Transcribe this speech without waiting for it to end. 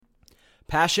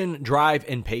Passion, drive,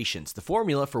 and patience. The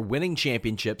formula for winning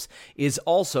championships is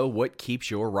also what keeps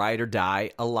your ride or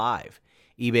die alive.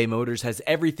 eBay Motors has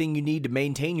everything you need to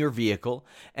maintain your vehicle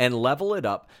and level it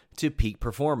up to peak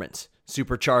performance.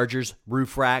 Superchargers,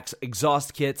 roof racks,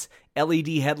 exhaust kits, LED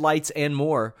headlights, and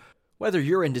more. Whether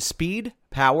you're into speed,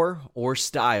 power, or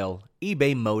style,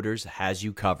 eBay Motors has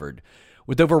you covered.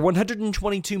 With over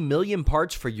 122 million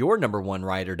parts for your number one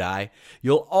ride or die,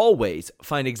 you'll always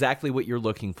find exactly what you're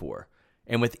looking for.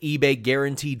 And with eBay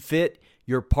Guaranteed Fit,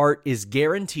 your part is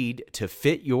guaranteed to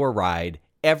fit your ride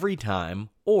every time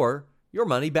or your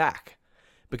money back.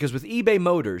 Because with eBay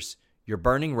Motors, you're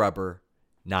burning rubber,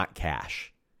 not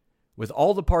cash. With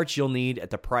all the parts you'll need at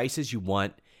the prices you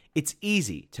want, it's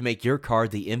easy to make your car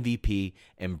the MVP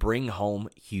and bring home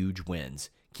huge wins.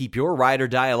 Keep your ride or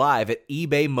die alive at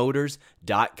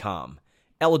ebaymotors.com.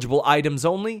 Eligible items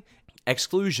only.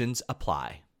 Exclusions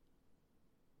apply.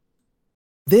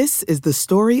 This is the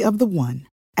story of the one.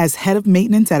 As head of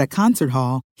maintenance at a concert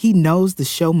hall, he knows the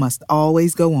show must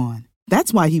always go on.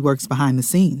 That's why he works behind the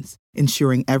scenes,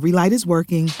 ensuring every light is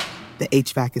working, the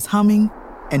HVAC is humming,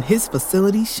 and his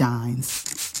facility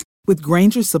shines. With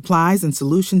Grainger's supplies and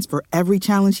solutions for every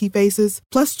challenge he faces,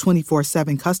 plus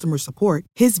 24/7 customer support,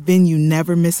 his venue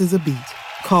never misses a beat.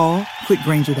 Call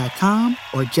quickgrainger.com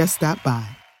or just stop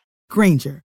by.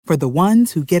 Grainger, for the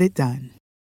ones who get it done.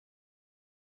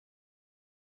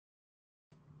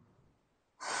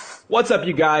 What's up,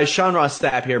 you guys? Sean Ross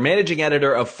Sapp here, managing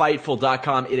editor of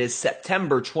Fightful.com. It is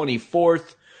September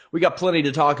 24th. We got plenty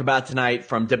to talk about tonight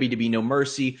from WWE No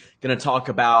Mercy. Going to talk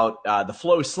about the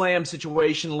Flow Slam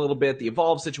situation a little bit, the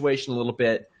Evolve situation a little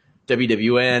bit,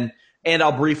 WWN, and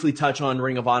I'll briefly touch on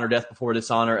Ring of Honor Death Before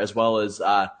Dishonor as well as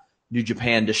New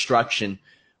Japan Destruction.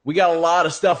 We got a lot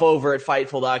of stuff over at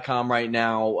Fightful.com right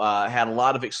now. Had a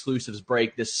lot of exclusives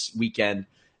break this weekend.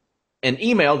 An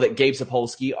email that Gabe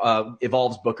Sapolsky,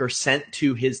 Evolve's booker, sent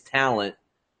to his talent,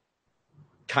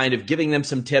 kind of giving them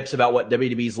some tips about what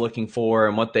WWE is looking for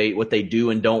and what they do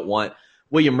and don't want.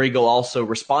 William Regal also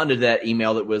responded to that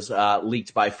email that was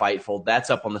leaked by Fightful.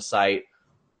 That's up on the site.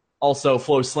 Also,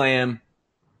 Flow Slam,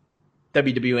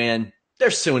 WWN, they're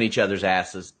suing each other's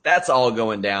asses. That's all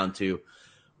going down too.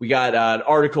 We got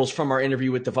articles from our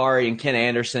interview with Daivari and Ken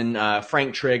Anderson,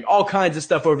 Frank Trigg, all kinds of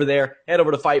stuff over there. Head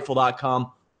over to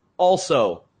Fightful.com.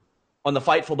 Also, on the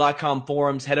Fightful.com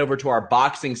forums, head over to our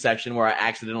boxing section where I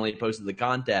accidentally posted the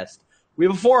contest. We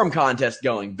have a forum contest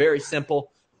going. Very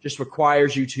simple. Just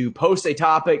requires you to post a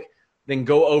topic, then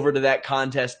go over to that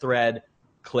contest thread,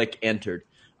 click entered.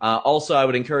 Also, I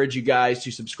would encourage you guys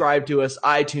to subscribe to us,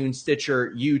 iTunes,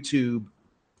 Stitcher, YouTube,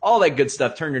 all that good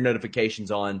stuff. Turn your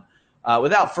notifications on.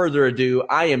 Without further ado,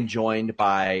 I am joined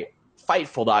by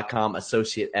Fightful.com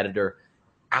associate editor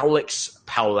Alex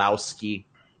Pawlowski.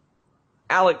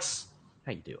 Alex,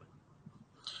 how you doing?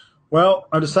 Well,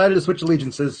 I decided to switch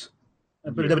allegiances.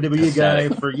 I've been a WWE guy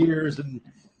for years, and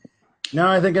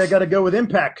now I think I got to go with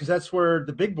Impact because that's where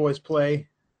the big boys play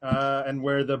and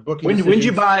where the booking. When did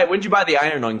you buy the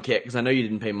iron-on kit? Because I know you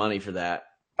didn't pay money for that.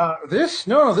 This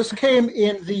came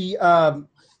in the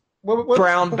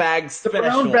brown bag special. The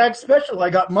brown bag special I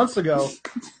got months ago.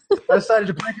 I decided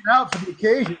to break it out for the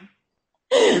occasion.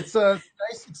 It's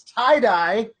nice. It's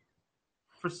tie-dye.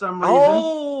 For some reason.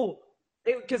 Oh,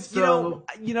 because you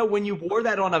know, when you wore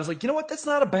that on, I was like, you know what? That's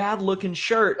not a bad looking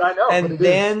shirt. I know, and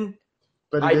then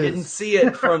I didn't see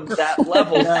it from that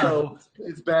level. Yeah, so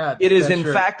it's bad. It is in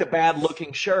fact a bad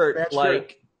looking shirt. Bad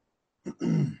like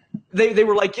they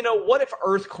were like, you know, what if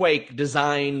Earthquake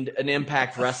designed an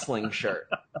Impact Wrestling shirt?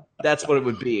 That's what it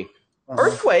would be.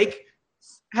 Earthquake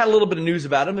had a little bit of news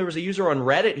about him. There was a user on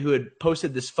Reddit who had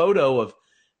posted this photo of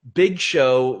Big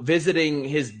Show visiting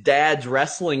his dad's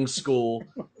wrestling school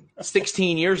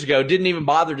 16 years ago. Didn't even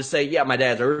bother to say, yeah, my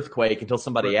dad's Earthquake until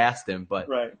somebody asked him. But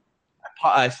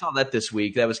I saw that this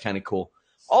week. That was kind of cool.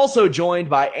 Also joined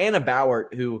by Anna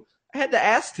Bauert, who I had to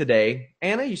ask today,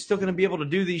 Anna, you still going to be able to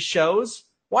do these shows?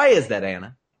 Why is that,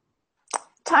 Anna?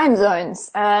 Time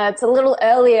zones. It's a little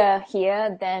earlier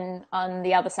here than on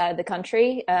the other side of the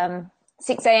country.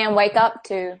 6 a.m. wake up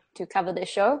to cover this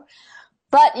show.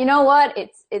 But you know what?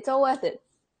 It's all worth it.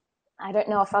 I don't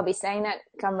know if I'll be saying that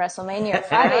come WrestleMania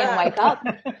Friday and wake up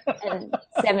and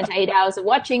 7 to 8 hours of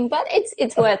watching, but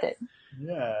it's worth it.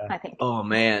 Yeah, I think. Oh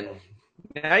man,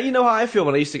 now you know how I feel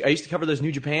when I used to cover those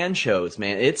New Japan shows.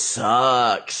 Man, it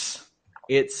sucks.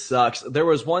 It sucks. There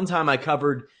was one time I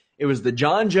covered. It was the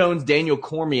John Jones Daniel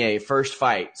Cormier first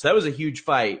fight, so that was a huge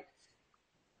fight.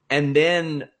 And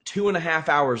then 2.5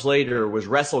 hours later was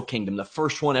Wrestle Kingdom, the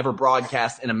first one ever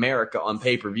broadcast in America on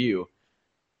pay-per-view.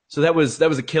 So that was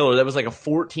a killer. That was like a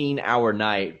 14-hour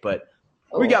night. But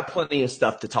We got plenty of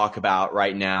stuff to talk about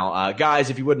right now. Guys,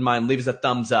 if you wouldn't mind, leave us a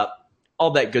thumbs up.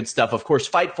 All that good stuff. Of course,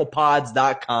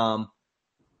 FightfulPods.com.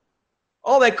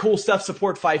 All that cool stuff.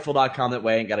 Support Fightful.com. That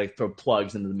way I ain't got to throw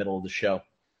plugs into the middle of the show.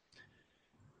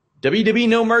 WWE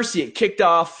No Mercy. It kicked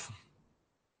off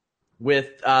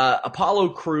with Apollo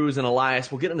Crews and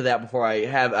Elias. We'll get into that before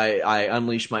I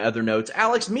unleash my other notes.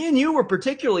 Alex, me and you were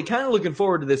particularly kind of looking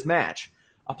forward to this match.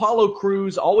 Apollo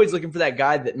Crews, always looking for that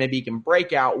guy that maybe he can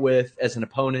break out with as an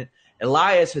opponent.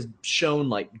 Elias has shown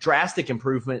like drastic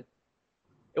improvement.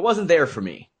 It wasn't there for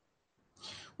me.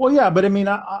 Well, yeah, but I mean,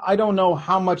 I don't know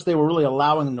how much they were really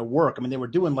allowing them to work. I mean, they were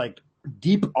doing like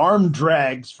deep arm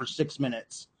drags for 6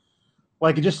 minutes.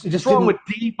 Like it just What's wrong with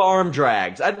deep arm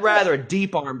drags? I'd rather a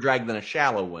deep arm drag than a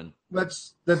shallow one.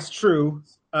 That's true.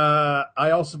 I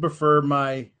also prefer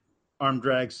my arm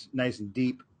drags nice and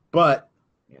deep, but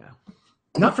yeah.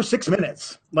 Not for 6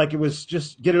 minutes. Like it was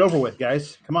just get it over with,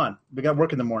 guys. Come on. We got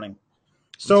work in the morning.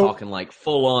 So I'm talking like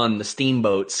full on the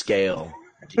steamboat scale.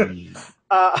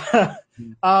 I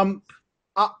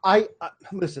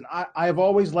listen, I have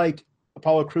always liked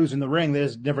Apollo Crews in the ring. That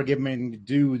has never given me anything to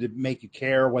do to make you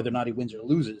care whether or not he wins or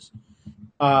loses.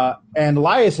 And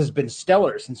Elias has been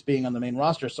stellar since being on the main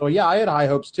roster. So yeah, I had high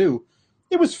hopes too.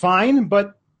 It was fine,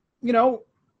 but you know,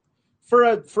 for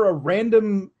a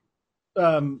random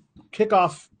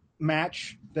kickoff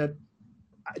match that,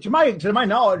 to my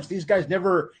knowledge, these guys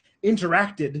never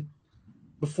interacted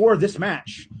before this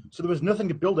match, so there was nothing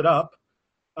to build it up.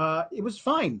 It was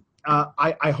fine.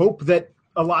 I hope that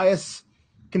Elias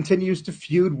continues to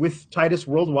feud with Titus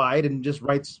Worldwide and just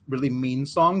writes really mean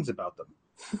songs about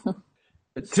them.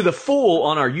 To the fool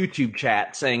on our YouTube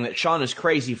chat saying that Sean is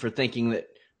crazy for thinking that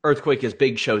Earthquake is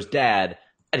Big Show's dad,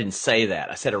 I didn't say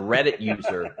that. I said a Reddit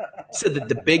user said that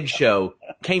the Big Show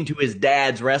came to his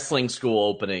dad's wrestling school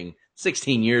opening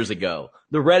 16 years ago.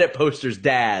 The Reddit poster's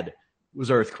dad was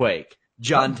Earthquake.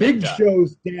 John Big Tenta.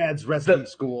 Show's dad's wrestling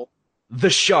school. The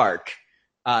Shark.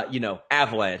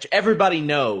 Avalanche. Everybody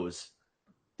knows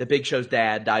that Big Show's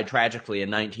dad died tragically in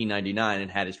 1999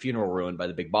 and had his funeral ruined by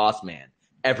the Big Boss Man.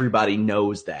 Everybody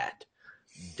knows that.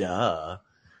 Duh.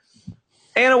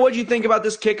 Anna, what did you think about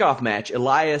this kickoff match?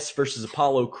 Elias versus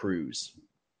Apollo Crews.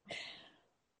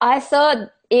 I thought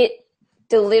it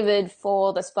delivered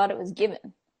for the spot it was given.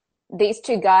 These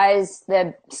two guys,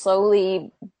 they're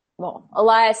slowly,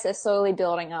 Elias, they're slowly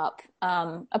building up.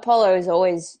 Apollo has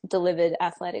always delivered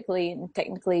athletically and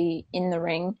technically in the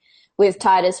ring. With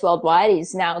Titus Worldwide,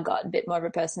 he's now got a bit more of a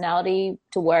personality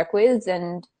to work with.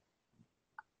 And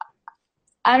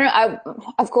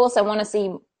of course, I want to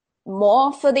see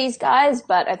more for these guys,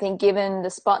 but I think given the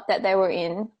spot that they were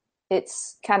in,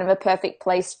 it's kind of a perfect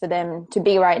place for them to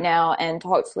be right now and to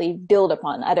hopefully build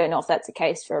upon. I don't know if that's the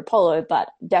case for Apollo, but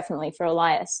definitely for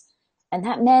Elias. And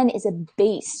that man is a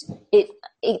beast. It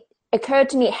occurred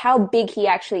to me how big he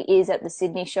actually is at the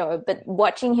Sydney show, but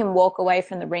watching him walk away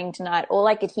from the ring tonight, all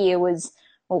I could hear was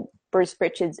Bruce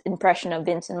Pritchard's impression of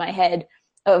Vince in my head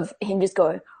of him just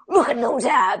going, "Look at those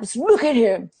abs, look at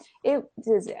him." It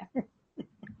was, yeah.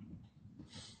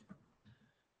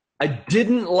 I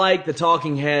didn't like the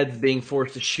talking heads being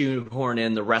forced to shoehorn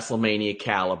in the WrestleMania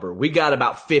caliber. We got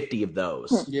about 50 of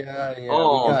those. Yeah.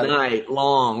 All night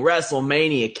long.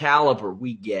 WrestleMania caliber.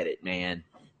 We get it, man.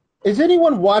 Is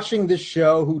anyone watching this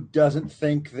show who doesn't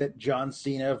think that John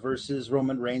Cena versus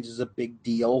Roman Reigns is a big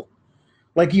deal?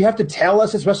 Like, you have to tell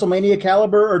us it's WrestleMania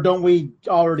caliber, or don't we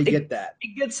already get that?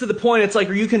 It gets to the point, it's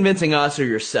like, are you convincing us or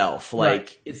yourself?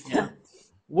 Like, right.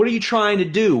 What are you trying to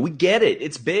do? We get it.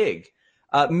 It's big.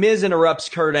 Miz interrupts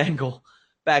Kurt Angle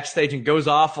backstage and goes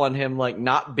off on him, like,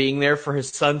 not being there for his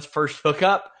son's first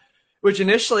hookup, which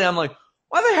initially I'm like,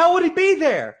 why the hell would he be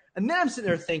there? And then I'm sitting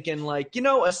there thinking, like,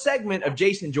 a segment of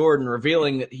Jason Jordan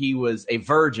revealing that he was a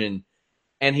virgin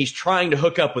and he's trying to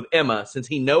hook up with Emma since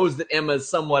he knows that Emma is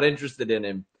somewhat interested in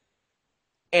him.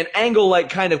 And Angle, like,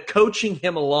 kind of coaching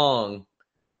him along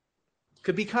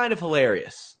could be kind of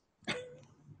hilarious.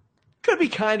 Could be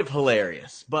kind of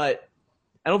hilarious, but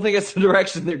I don't think that's the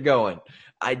direction they're going.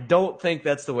 I don't think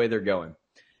that's the way they're going.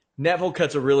 Neville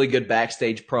cuts a really good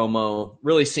backstage promo.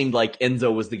 Really seemed like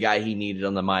Enzo was the guy he needed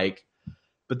on the mic.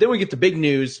 But then we get the big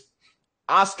news.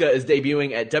 Asuka is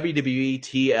debuting at WWE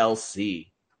TLC.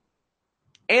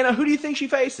 Anna, who do you think she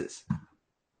faces?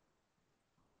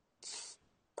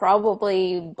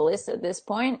 Probably Bliss at this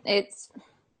point.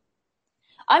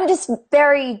 I'm just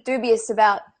very dubious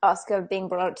about Asuka being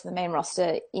brought up to the main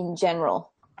roster in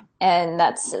general. And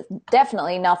that's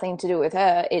definitely nothing to do with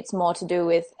her. It's more to do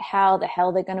with how the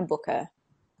hell they're going to book her.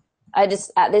 I just,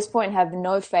 at this point, have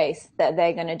no faith that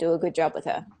they're going to do a good job with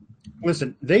her.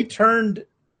 Listen, they turned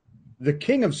the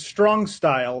king of strong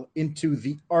style into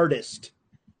the artist.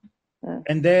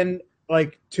 And then,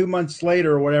 like 2 months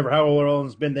later or whatever, how long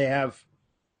it's been, they have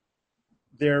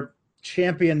their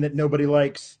champion that nobody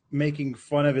likes making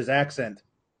fun of his accent.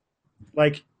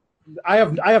 Like, I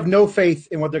have no faith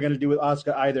in what they're going to do with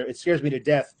Asuka either. It scares me to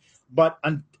death. But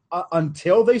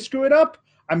until they screw it up,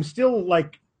 I'm still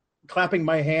like clapping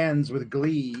my hands with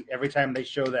glee every time they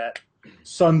show that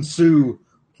Sun Tzu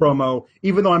promo,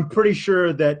 even though I'm pretty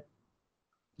sure that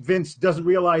Vince doesn't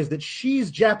realize that she's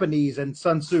Japanese and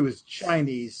Sun Tzu is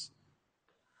Chinese.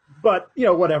 But,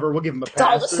 whatever. We'll give him a pass. It's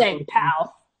all the same,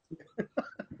 pal.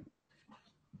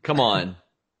 Come on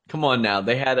now.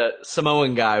 They had a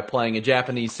Samoan guy playing a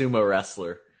Japanese sumo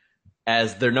wrestler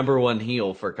as their number one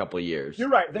heel for a couple of years. You're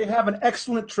right. They have an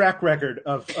excellent track record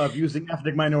of using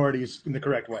ethnic minorities in the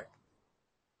correct way.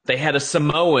 They had a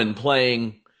Samoan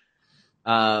playing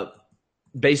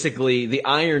basically the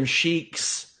Iron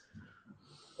Sheik's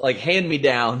like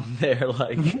hand-me-down there.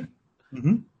 Like,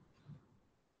 Mm-hmm.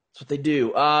 That's what they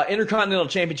do. Intercontinental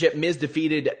Championship, Miz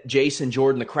defeated Jason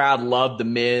Jordan. The crowd loved The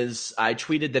Miz. I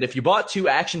tweeted that if you bought two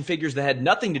action figures that had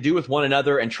nothing to do with one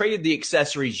another and traded the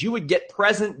accessories, you would get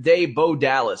present-day Bo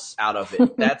Dallas out of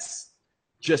it. That's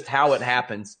just how it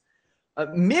happens.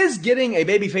 Miz getting a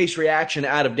babyface reaction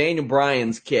out of Daniel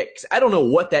Bryan's kicks. I don't know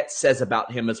what that says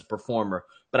about him as a performer,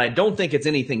 but I don't think it's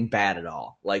anything bad at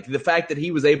all. Like, the fact that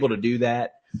he was able to do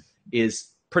that is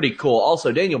pretty cool.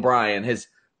 Also, Daniel Bryan has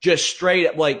just straight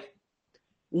up, like,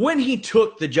 when he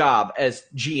took the job as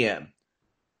GM,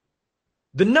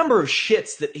 the number of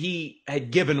shits that he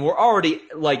had given were already,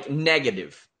 like,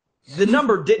 negative. The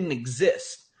number didn't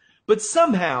exist. But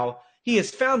somehow he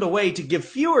has found a way to give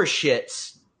fewer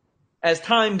shits as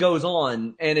time goes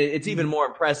on, and it's even more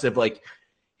impressive. Like,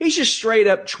 he's just straight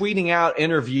up tweeting out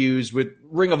interviews with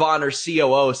Ring of Honor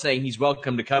COO saying he's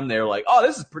welcome to come there. Like, oh,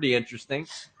 this is pretty interesting.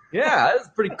 Yeah, this is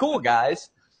pretty cool, guys.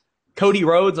 Cody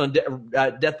Rhodes on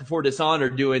Death Before Dishonor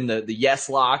doing the yes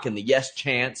lock and the yes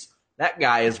chants. That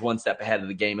guy is one step ahead of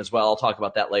the game as well. I'll talk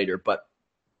about that later. But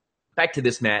back to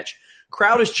this match.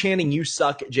 Crowd is chanting, "You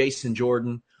suck," at Jason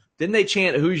Jordan. Then they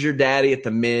chant, "Who's your daddy?" at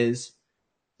The Miz.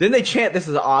 Then they chant, "This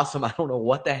is awesome." I don't know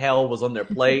what the hell was on their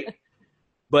plate.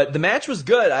 But the match was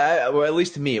good. Or at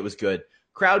least to me, it was good.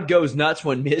 Crowd goes nuts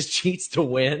when Miz cheats to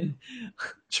win.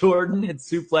 Jordan had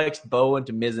suplexed Bo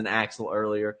into Miz and Axel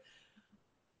earlier.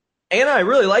 And I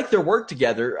really like their work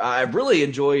together. I really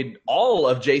enjoyed all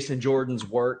of Jason Jordan's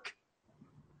work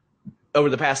over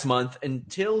the past month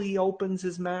until he opens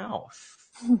his mouth.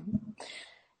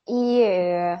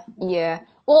 Yeah.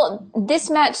 Well, this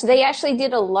match, they actually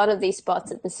did a lot of these spots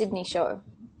at the Sydney show,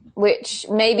 which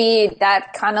maybe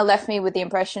that kind of left me with the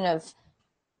impression of,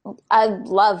 I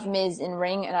love Miz in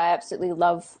ring and I absolutely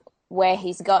love where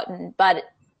he's gotten, but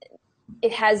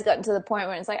it has gotten to the point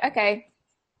where it's like, okay,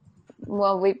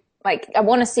 well, I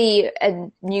want to see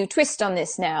a new twist on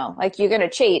this now. Like, you're going to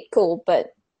cheat, cool,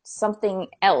 but something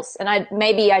else. And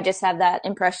I just have that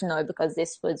impression, though, because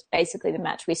this was basically the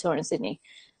match we saw in Sydney,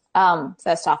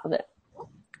 first half of it.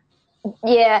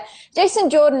 Yeah, Jason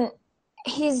Jordan,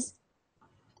 he's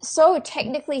so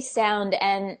technically sound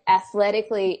and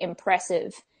athletically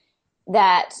impressive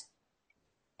that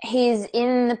he's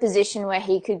in the position where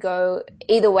he could go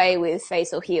either way with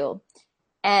face or heel.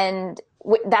 And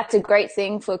that's a great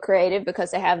thing for creative because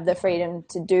they have the freedom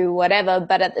to do whatever,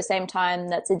 but at the same time,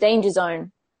 that's a danger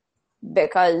zone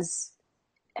because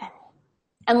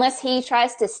unless he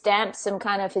tries to stamp some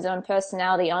kind of his own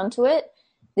personality onto it,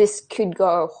 this could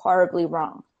go horribly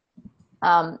wrong.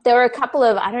 There were a couple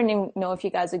of, I don't even know if you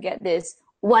guys would get this,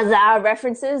 Wazar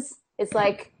references. It's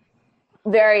like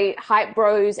very hype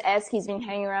bros-esque. He's been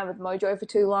hanging around with Mojo for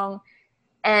too long.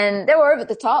 And they were over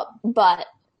the top, but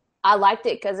I liked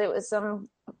it because it was some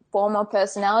form of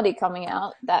personality coming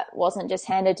out that wasn't just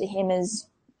handed to him as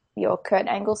your Kurt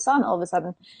Angle's son all of a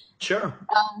sudden. Sure.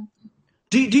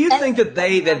 Do you think that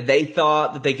they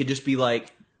thought that they could just be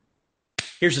like,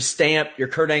 here's a stamp, you're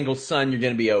Kurt Angle's son, you're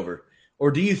going to be over? Or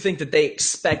do you think that they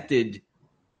expected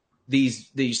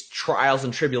these trials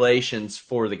and tribulations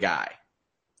for the guy?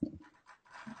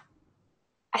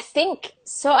 I think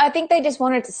so. I think they just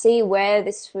wanted to see where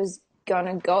this was going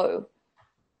to go.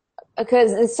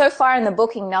 Because so far in the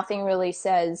booking, nothing really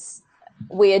says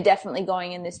we are definitely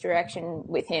going in this direction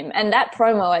with him. And that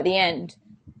promo at the end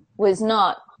was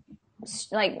not,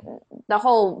 like, the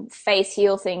whole face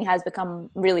heel thing has become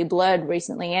really blurred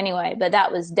recently anyway, but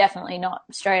that was definitely not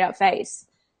straight up face.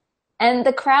 And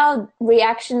the crowd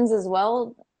reactions as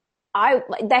well.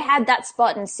 They had that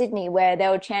spot in Sydney where they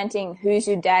were chanting, "Who's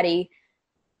your daddy?"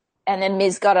 And then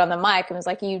Miz got on the mic and was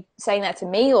like, "Are you saying that to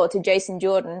me or to Jason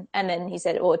Jordan?" And then he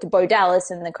said, "Or to Bo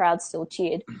Dallas," and the crowd still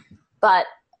cheered. But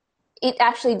it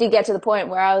actually did get to the point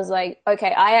where I was like,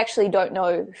 okay, I actually don't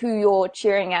know who you're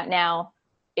cheering at now,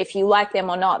 if you like them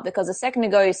or not, because a second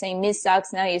ago you're saying Miz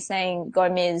sucks, now you're saying go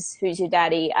Miz, who's your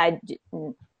daddy?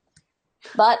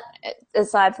 But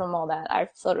aside from all that, I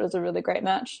thought it was a really great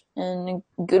match and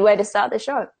a good way to start the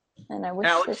show. And I wish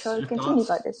the show continued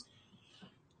like this.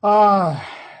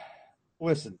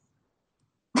 Listen,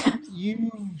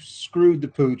 you screwed the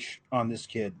pooch on this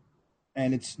kid,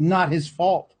 and it's not his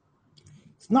fault.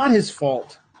 It's not his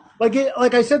fault. Like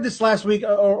I said this last week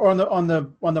or on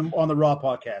the Raw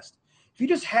podcast. If you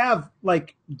just have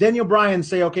like Daniel Bryan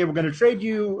say, okay, we're going to trade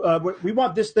you. We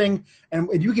want this thing, and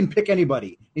you can pick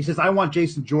anybody. He says, I want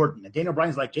Jason Jordan, and Daniel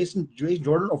Bryan's like, Jason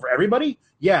Jordan over everybody?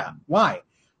 Yeah. Why?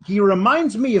 He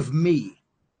reminds me of me.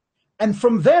 And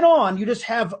from then on, you just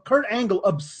have Kurt Angle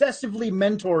obsessively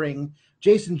mentoring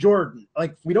Jason Jordan.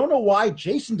 Like, we don't know why.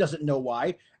 Jason doesn't know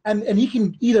why. And he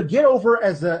can either get over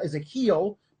as a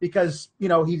heel because,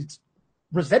 he's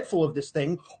resentful of this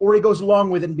thing, or he goes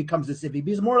along with it and becomes a civvy.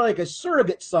 He's more like a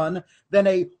surrogate son than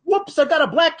a, whoops, I got a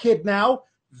black kid now.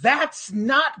 That's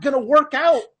not going to work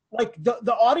out. Like,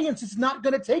 the audience is not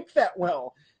going to take that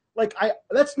well. Like,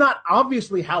 that's not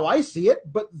obviously how I see it,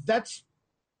 but that's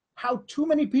how too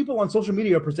many people on social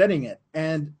media are presenting it.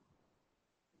 And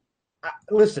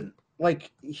listen,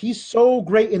 like, he's so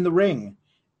great in the ring.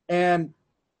 And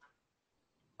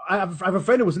I have a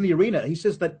friend who was in the arena. He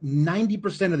says that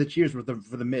 90% of the cheers were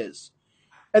for the Miz.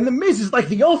 And the Miz is like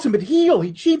the ultimate heel.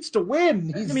 He cheats to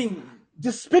win. He's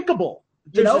despicable.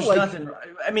 There's nothing.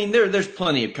 There's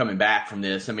plenty of coming back from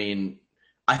this.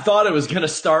 I thought it was going to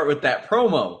start with that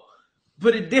promo,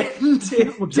 but it didn't.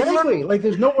 Exactly. Like,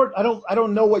 there's no word. I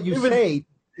don't know what you say.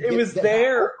 It was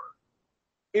there.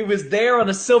 It was there on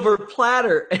a silver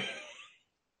platter.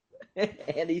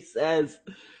 And he says,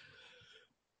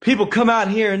 people come out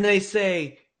here and they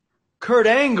say, Kurt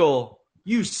Angle,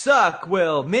 you suck.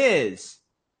 Well, Miz,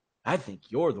 I think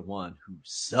you're the one who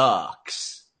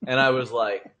sucks. And I was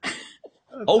like,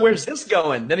 oh, where's this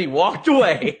going? Then he walked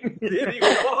away.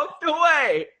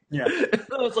 Yeah.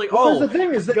 I was like, the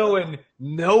thing is that going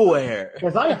nowhere.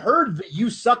 Because I heard the "you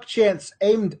suck" chants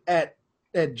aimed at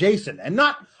Jason, and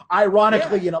not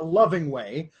ironically in a loving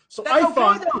way. So That's I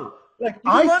thought, though.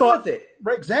 with it.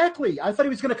 Right, exactly. I thought he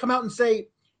was going to come out and say,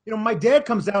 my dad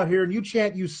comes out here and you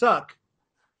chant "you suck."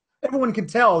 Everyone can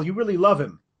tell you really love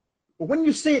him. But when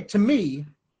you say it to me,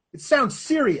 it sounds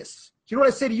serious. Do you know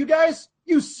what I say to you guys?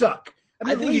 You suck.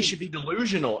 I think he should be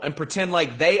delusional and pretend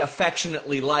like they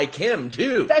affectionately like him,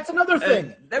 too. That's another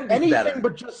thing. Anything better.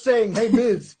 But just saying, hey,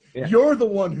 Miz, you're the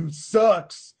one who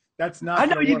sucks. That's not. I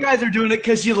know you guys are doing it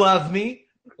because you love me.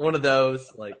 One of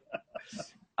those.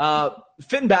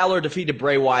 Finn Balor defeated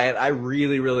Bray Wyatt. I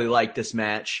really, really like this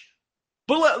match.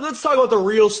 But let's talk about the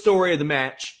real story of the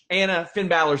match. Anna, Finn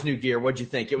Balor's new gear. What'd you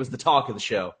think? It was the talk of the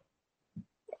show.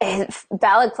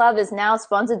 Balor Club is now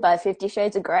sponsored by 50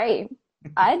 Shades of Grey.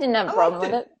 I didn't have a problem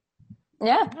with it.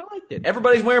 Yeah. I liked it.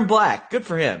 Everybody's wearing black. Good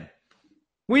for him.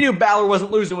 We knew Balor wasn't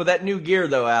losing with that new gear,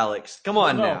 though, Alex. Come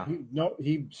on now.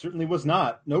 He certainly was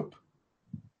not. Nope.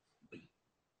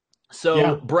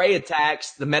 So Bray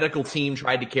attacks. The medical team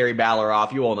tried to carry Balor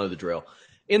off. You all know the drill.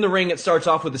 In the ring, it starts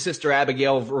off with the Sister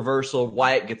Abigail reversal.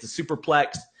 Wyatt gets a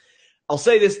superplex. I'll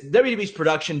say this, WWE's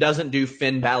production doesn't do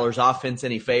Finn Balor's offense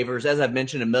any favors. As I've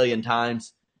mentioned a million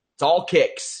times, it's all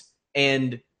kicks.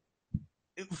 And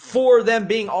for them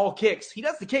being all kicks, he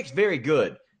does the kicks very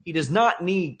good. He does not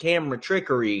need camera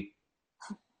trickery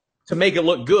to make it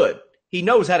look good. He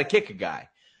knows how to kick a guy.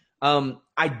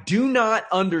 I do not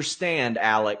understand,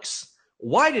 Alex,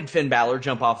 why did Finn Balor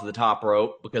jump off of the top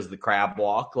rope because of the crab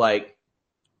walk?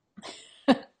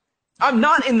 I'm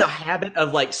not in the habit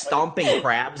of stomping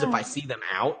crabs if I see them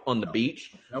out on the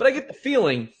beach, but I get the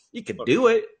feeling you could do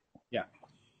it. Yeah.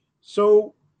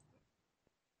 So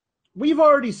we've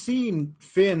already seen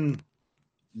Finn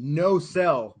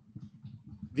no-sell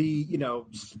the,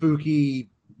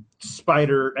 spooky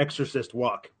spider exorcist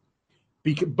walk.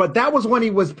 But that was when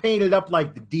he was painted up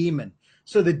like the demon.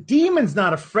 So the demon's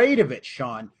not afraid of it,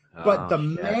 Sean, but the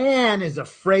man is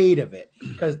afraid of it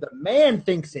because the man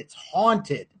thinks it's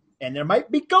haunted. And there might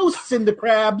be ghosts in the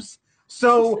crabs.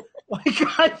 So,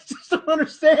 I just don't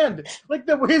understand.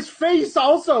 His face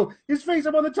up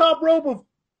on the top rope of.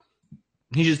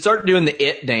 He should start doing the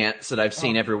it dance that I've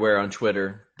seen everywhere on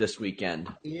Twitter this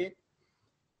weekend. It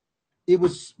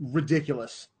was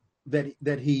ridiculous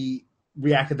that he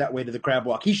reacted that way to the crab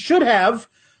walk. He should have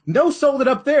no-sold it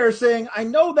up there saying, I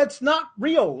know that's not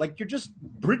real. You're just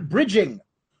bridging.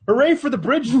 Hooray for the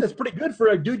bridge. That's pretty good for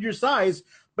a dude your size.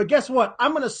 But guess what?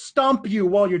 I'm going to stomp you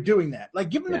while you're doing that. Like,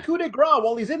 give him the coup de grace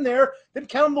while he's in there, then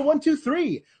count him the 1, 2,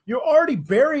 3. You're already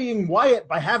burying Wyatt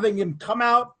by having him come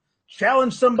out,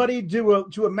 challenge somebody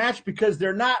to a match because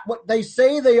they're not what they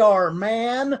say they are,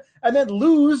 man, and then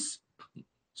lose.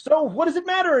 So what does it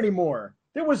matter anymore?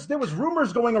 There was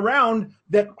rumors going around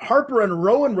that Harper and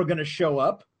Rowan were going to show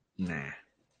up. Nah.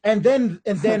 And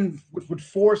then would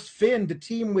force Finn to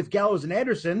team with Gallows and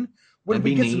Anderson when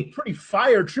we get some pretty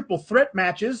fire triple threat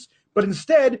matches. But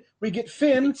instead, we get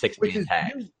Finn, which is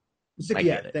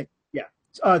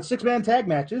six-man tag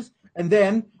matches. And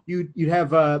then you'd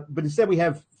have, but instead we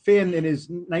have Finn in his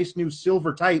nice new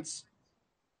silver tights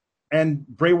and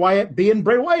Bray Wyatt being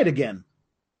Bray Wyatt again.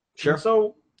 Sure. And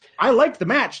so I liked the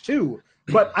match too,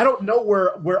 but I don't know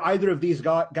where either of these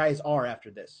guys are after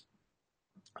this.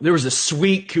 There was a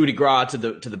sweet coup de grace to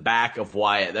the back of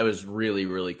Wyatt. That was really,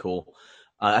 really cool.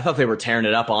 I thought they were tearing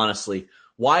it up, honestly.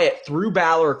 Wyatt threw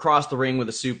Balor across the ring with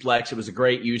a suplex. It was a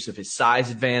great use of his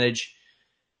size advantage.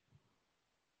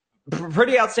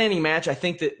 Pretty outstanding match. I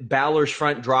think that Balor's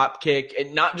front drop kick,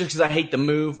 and not just because I hate the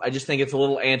move, I just think it's a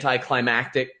little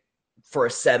anticlimactic for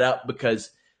a setup because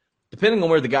depending on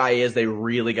where the guy is, they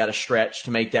really got to stretch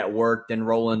to make that work, then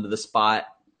roll into the spot.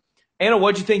 Anna,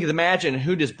 what'd you think of the match, and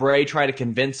who does Bray try to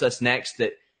convince us next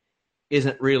that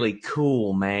isn't really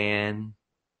cool, man?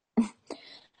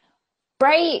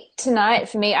 Bray tonight,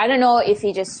 for me, I don't know if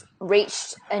he just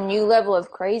reached a new level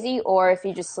of crazy or if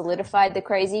he just solidified the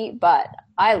crazy, but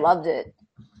I loved it.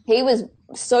 He was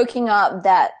soaking up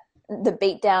the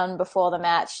beatdown before the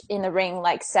match in the ring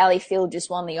like Sally Field just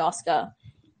won the Oscar.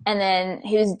 And then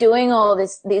he was doing all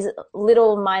these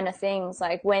little minor things,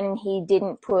 like when he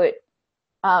didn't put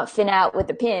Finn out with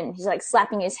the pin, he's like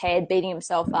slapping his head, beating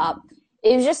himself up.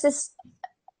 It was just this.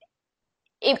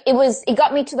 It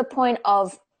got me to the point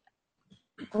of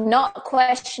not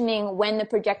questioning when the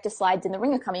projector slides in the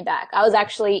ring are coming back. I was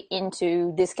actually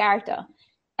into this character.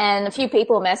 And a few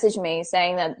people messaged me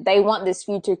saying that they want this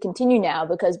feud to continue now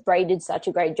because Bray did such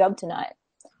a great job tonight.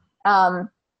 And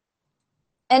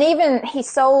even he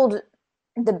sold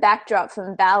the backdrop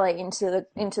from Balor into the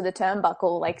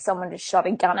turnbuckle like someone just shot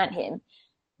a gun at him.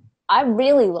 I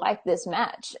really like this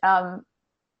match.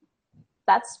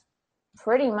 That's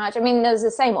pretty much. I mean, there's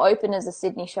the same open as the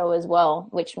Sydney show as well,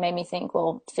 which made me think,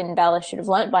 well, Finn Balor should have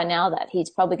learnt by now that he's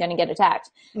probably going to get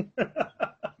attacked.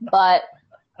 But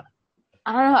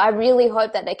I don't know. I really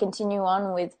hope that they continue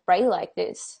on with Bray like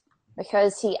this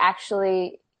because he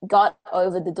actually got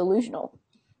over the delusional.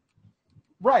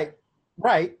 Right.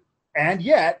 And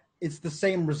yet it's the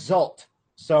same result.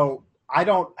 So I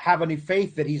don't have any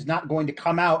faith that he's not going to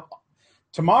come out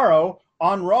tomorrow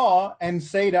on Raw and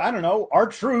say to, I don't know,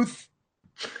 R-Truth,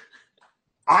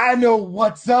 I know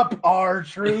what's up,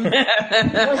 R-Truth.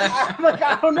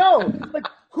 I don't know. Like,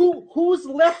 who's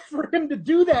left for him to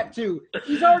do that to?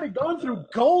 He's already gone through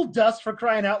gold dust, for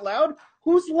crying out loud.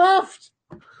 Who's left?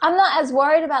 I'm not as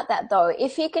worried about that, though.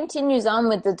 If he continues on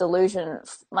with the delusion,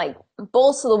 like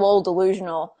balls to the wall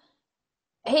delusional,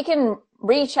 he can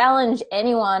re-challenge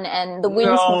anyone and the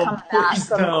wins can come back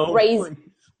from crazy.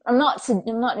 I'm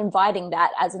not inviting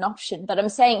that as an option, but I'm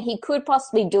saying he could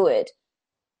possibly do it.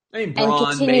 I mean, and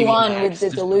continue on with the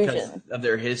delusion of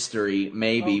their history,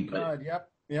 maybe. Oh, God, but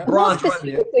yep. Braun's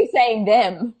specifically saying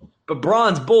them. But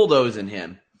Braun's bulldozing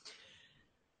him.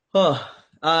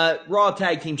 Raw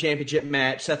Tag Team Championship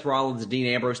match. Seth Rollins and Dean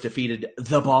Ambrose defeated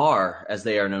The Bar, as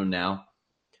they are known now.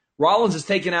 Rollins is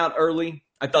taken out early.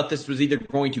 I thought this was either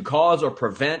going to cause or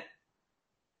prevent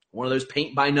one of those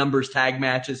paint-by-numbers tag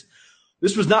matches.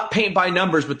 This was not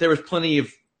paint-by-numbers, but there was plenty of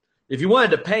 – if you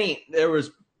wanted to paint, there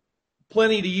was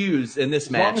plenty to use in this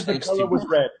match. As long as the color was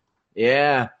red.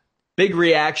 Yeah. Big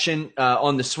reaction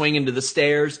on the swing into the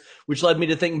stairs, which led me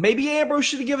to think maybe Ambrose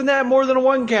should have given that more than a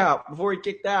 1 count before he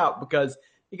kicked out because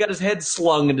he got his head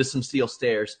slung into some steel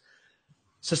stairs.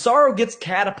 Cesaro gets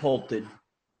catapulted,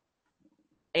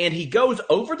 and he goes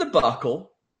over the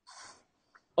buckle,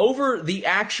 over the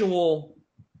actual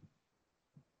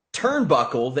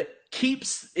turnbuckle that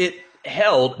keeps it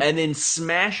held, and then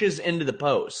smashes into the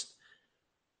post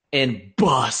and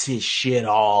busts his shit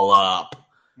all up.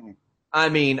 I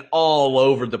mean, all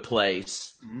over the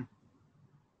place. Mm-hmm.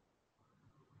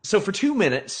 So for 2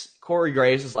 minutes, Corey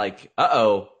Graves is like,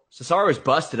 uh-oh, Cesaro's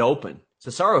busted open.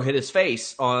 Cesaro hit his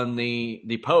face on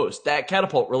the post. That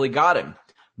catapult really got him.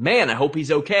 Man, I hope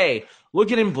he's okay.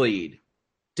 Look at him bleed.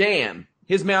 Damn,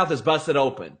 his mouth is busted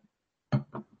open.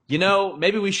 You know,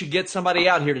 maybe we should get somebody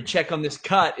out here to check on this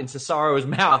cut in Cesaro's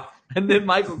mouth. And then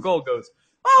Michael Cole goes,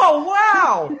 oh,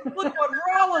 wow, look what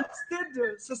Rollins did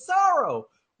to Cesaro.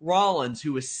 Rollins,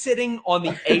 who was sitting on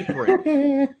the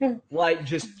apron, like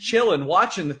just chilling,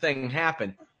 watching the thing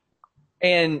happen.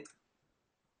 And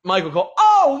Michael Cole,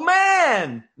 oh,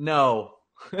 man! No.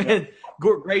 And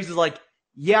Graves is like,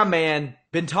 yeah, man,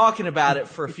 been talking about it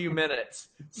for a few minutes.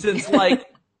 Since, like,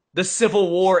 the Civil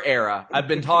War era, I've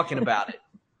been talking about it.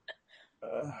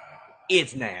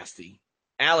 It's nasty.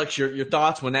 Alex, your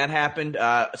thoughts when that happened?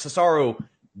 Cesaro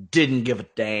didn't give a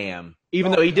damn,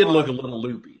 even though he did look a little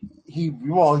loopy.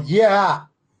 Yeah.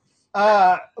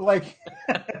 Like,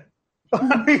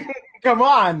 I mean, come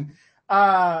on.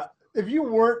 If you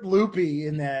weren't loopy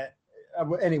in that,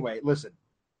 anyway, listen.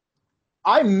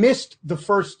 I missed the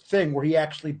first thing where he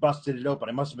actually busted it open.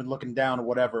 I must have been looking down or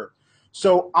whatever.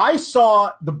 So I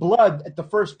saw the blood at the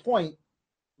first point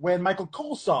when Michael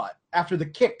Cole saw it after the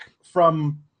kick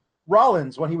from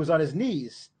Rollins when he was on his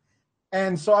knees.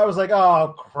 And so I was like,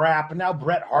 oh, crap. And now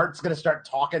Bret Hart's going to start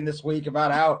talking this week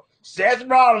about how Seth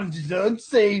Rollins is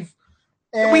unsafe.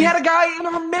 And we had a guy in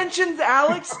our mentions,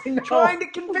 Alex, trying to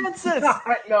convince us.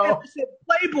 I know.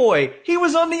 Playboy, he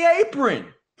was on the apron.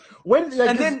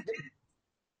 Then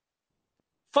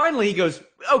finally he goes,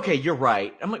 okay, you're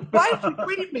right. I'm like, why did you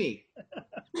read me?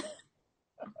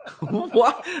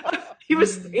 What? He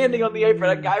was standing on the apron.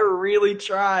 That guy really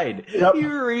tried. Yep. He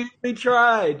really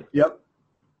tried. Yep.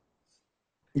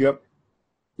 No,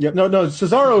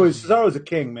 Cesaro's a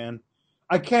king, man.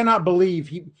 I cannot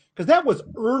believe because that was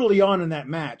early on in that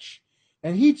match,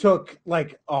 and he took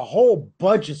like a whole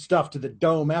bunch of stuff to the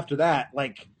dome after that.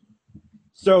 That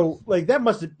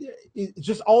must have it's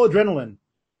just all adrenaline,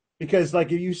 because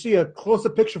like if you see a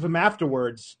close-up picture of him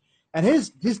afterwards, and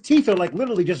his teeth are like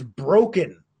literally just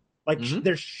broken, like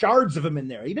there's shards of him in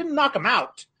there. He didn't knock him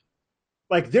out.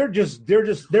 Like they're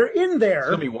in there. It's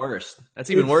gonna be worse. That's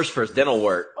even worse for his dental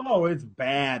work. Oh, it's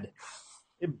bad.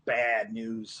 It's bad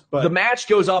news. But the match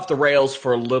goes off the rails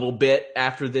for a little bit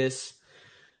after this.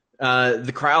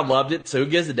 The crowd loved it, so who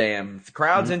gives a damn? If the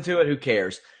crowd's into it, who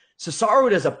cares? Cesaro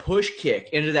does a push kick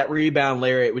into that rebound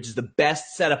lariat, which is the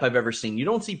best setup I've ever seen. You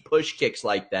don't see push kicks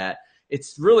like that.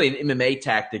 It's really an MMA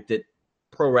tactic that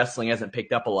pro wrestling hasn't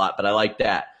picked up a lot, but I like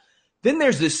that. Then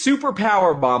there's this super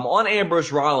power bomb on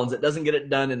Ambrose Rollins that doesn't get it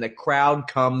done, and the crowd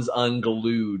comes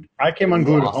unglued. I came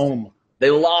unglued at home. They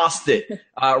lost it.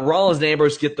 Rollins and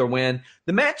Ambrose get their win.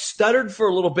 The match stuttered for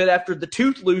a little bit after the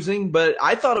tooth losing, but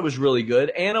I thought it was really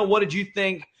good. Anna, what did you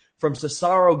think from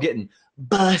Cesaro getting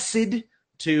busted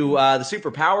to the super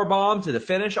power bomb to the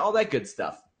finish, all that good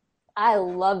stuff? I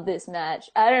love this match.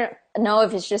 I don't know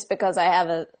if it's just because I have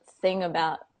a thing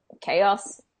about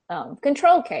chaos.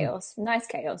 Controlled chaos, nice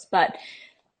chaos, but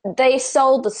they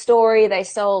sold the story, they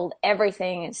sold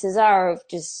everything, and Cesaro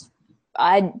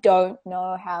I don't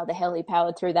know how the hell he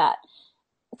powered through that.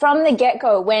 From the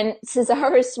get-go, when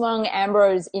Cesaro swung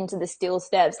Ambrose into the steel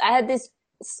steps, I had this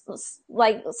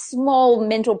like small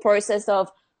mental process of,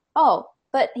 oh,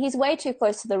 but he's way too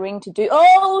close to the ring to do,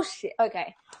 oh shit,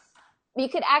 okay. You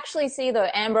could actually see, though,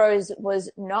 Ambrose was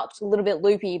knocked a little bit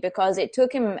loopy because it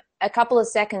took him a couple of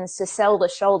seconds to sell the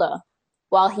shoulder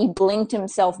while he blinked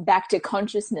himself back to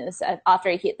consciousness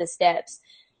after he hit the steps.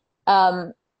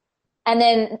 And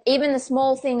then even the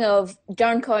small thing of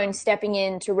John Cone stepping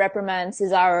in to reprimand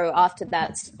Cesaro after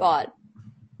that spot.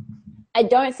 I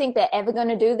don't think they're ever going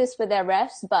to do this with their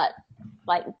refs, but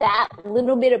like that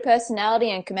little bit of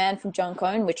personality and command from John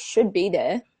Cone, which should be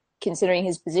there, considering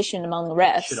his position among the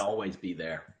refs. Should always be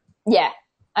there. Yeah,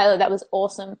 I thought that was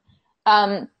awesome.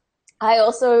 I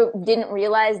also didn't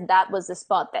realize that was the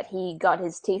spot that he got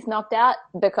his teeth knocked out,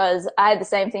 because I had the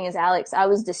same thing as Alex. I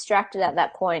was distracted at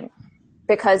that point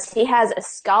because he has a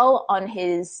skull on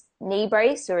his knee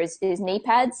brace or his knee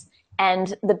pads,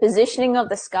 and the positioning of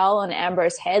the skull on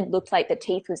Ambrose's head looked like the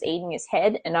teeth was eating his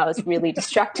head, and I was really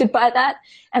distracted by that.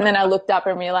 And then I looked up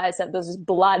and realized that there was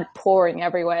blood pouring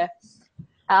everywhere.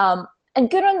 And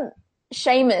good on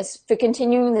Sheamus for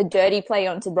continuing the dirty play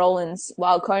onto Rollins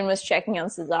while Cone was checking on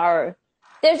Cesaro.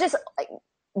 There's just like,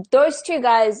 those two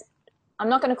guys, I'm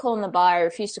not going to call them the bar, I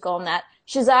refuse to call them that.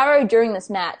 Cesaro during this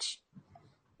match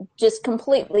just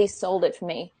completely sold it for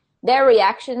me. Their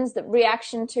reactions, the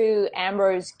reaction to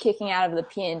Ambrose kicking out of the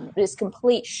pin, was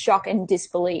complete shock and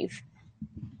disbelief.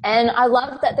 And I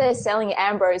love that they're selling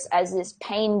Ambrose as this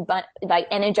like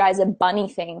Energizer Bunny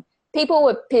thing. People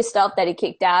were pissed off that he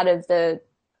kicked out of the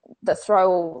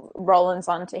throw Rollins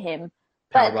onto him.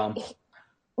 But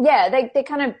yeah, they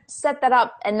kind of set that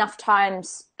up enough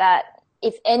times that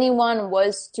if anyone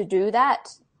was to do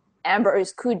that,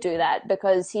 Ambrose could do that,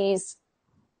 because he's,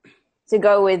 to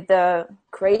go with the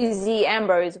crazy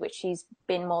Ambrose, which he's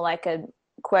been more like a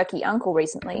quirky uncle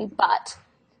recently, but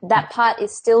that part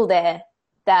is still there,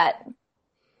 that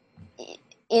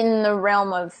in the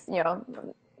realm of,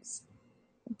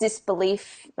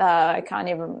 disbelief, I can't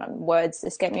even remember words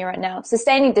escape me right now,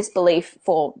 sustaining disbelief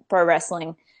for pro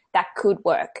wrestling, that could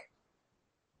work.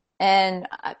 And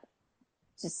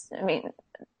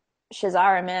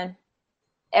Cesaro, man,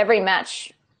 every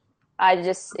match, I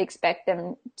just expect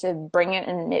them to bring it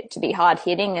and it to be hard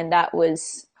hitting, and that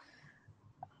was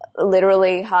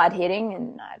literally hard hitting,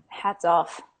 and hats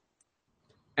off.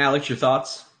 Alex, your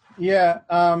thoughts? Yeah,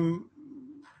 I'm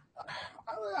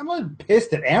a little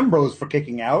pissed at Ambrose for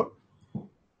kicking out.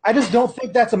 I just don't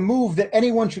think that's a move that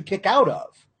anyone should kick out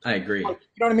of. I agree. Like,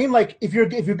 you know what I mean? Like if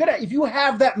you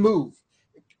have that move,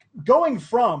 going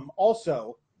from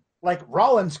also like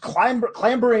Rollins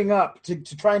clambering up to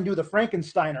try and do the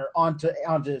Frankensteiner onto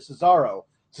Cesaro,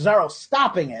 Cesaro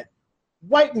stopping it,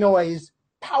 white noise,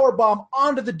 powerbomb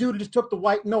onto the dude who just took the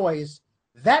white noise.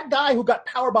 That guy who got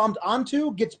powerbombed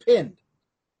onto gets pinned.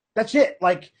 That's it.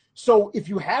 Like, so if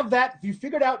you have that, if you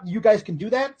figured out you guys can do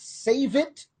that, save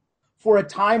it for a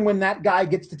time when that guy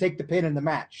gets to take the pin in the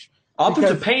match.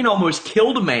 Authors of Pain almost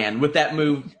killed a man with that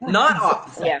move, not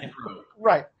off the second rope.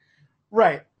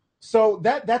 Right. So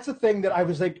that's the thing that I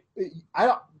was like,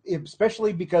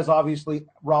 especially because obviously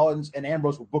Rollins and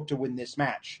Ambrose were booked to win this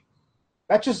match.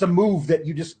 That's just a move that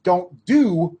you just don't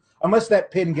do unless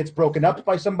that pin gets broken up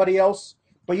by somebody else.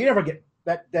 But you never get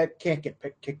that can't get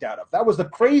kicked out of. That was the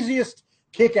craziest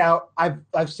kick out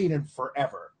I've seen in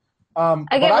forever. I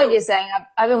get what you're saying.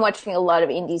 I've been watching a lot of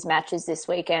Indies matches this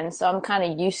weekend, so I'm kind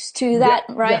of used to that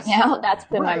now. That's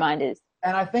where my mind is.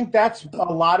 And I think that's a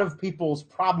lot of people's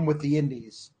problem with the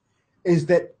Indies, is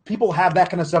that people have that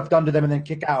kind of stuff done to them and then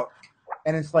kick out.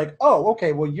 And it's like, oh,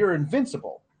 okay, well, you're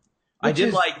invincible. I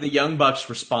did like the Young Bucks'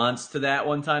 response to that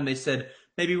one time. They said,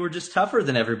 maybe we're just tougher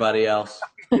than everybody else.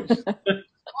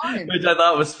 Which I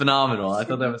thought was phenomenal. I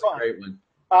thought that was a great one.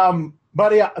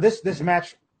 But yeah, this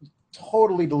match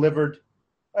totally delivered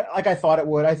like I thought it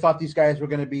would. I thought these guys were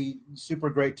going to be super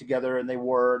great together, and they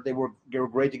were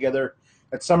great together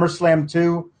at SummerSlam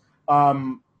too. I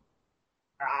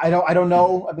don't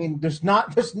know. I mean, there's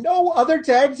no other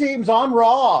tag teams on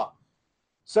Raw,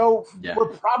 so we're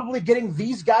probably getting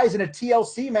these guys in a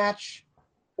TLC match,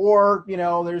 or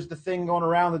there's the thing going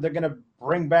around that they're going to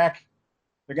bring back.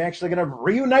 They're actually going to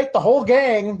reunite the whole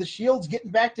gang. The Shield's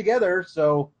getting back together,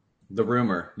 so. The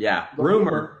rumor, yeah.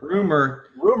 Rumor.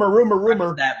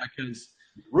 That because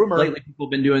rumor. Lately people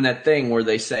have been doing that thing where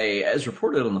they say, as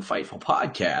reported on the Fightful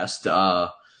podcast.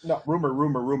 No,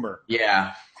 rumor.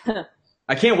 Yeah.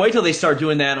 I can't wait till they start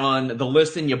doing that on the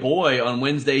List and Your Boy on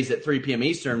Wednesdays at 3 p.m.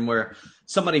 Eastern, where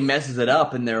somebody messes it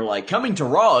up and they're like, coming to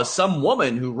Raw is some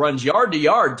woman who runs yard to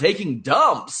yard taking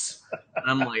dumps. And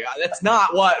I'm like, that's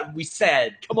not what we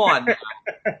said. Come on now.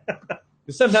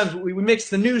 Sometimes we mix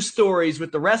the news stories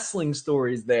with the wrestling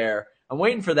stories there. I'm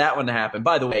waiting for that one to happen.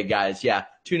 By the way, guys,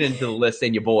 tune into the List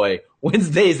and Your Boy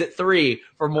Wednesdays at 3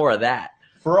 for more of that.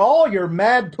 For all your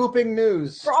mad pooping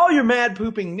news.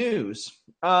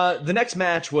 The next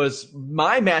match was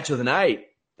my match of the night,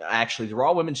 actually. The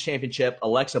Raw Women's Championship.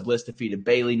 Alexa Bliss defeated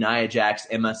Bayley, Nia Jax,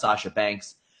 Emma, Sasha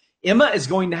Banks. Emma is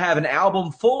going to have an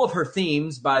album full of her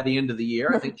themes by the end of the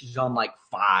year. I think she's on like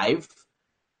 5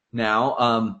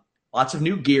 now. Lots of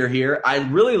new gear here. I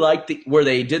really liked where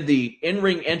they did the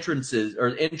in-ring entrances or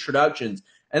introductions,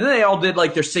 and then they all did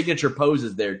like their signature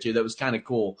poses there too. That was kind of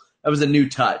cool. That was a new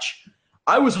touch.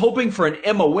 I was hoping for an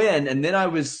Emma win, and then I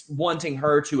was wanting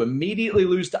her to immediately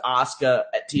lose to Asuka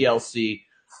at TLC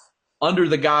under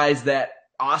the guise that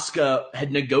Asuka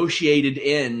had negotiated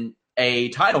in a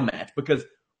title match, because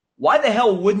why the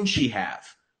hell wouldn't she have?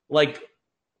 Like,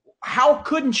 how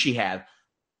couldn't she have?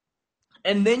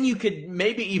 And then you could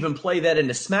maybe even play that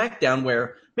into SmackDown,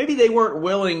 where maybe they weren't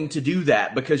willing to do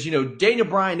that because, Daniel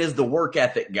Bryan is the work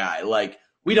ethic guy. Like,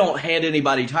 we don't hand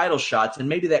anybody title shots, and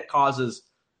maybe that causes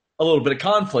a little bit of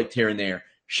conflict here and there.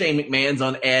 Shane McMahon's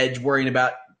on edge worrying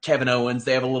about Kevin Owens.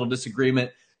 They have a little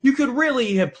disagreement. You could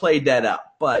really have played that up,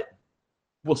 but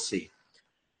we'll see.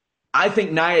 I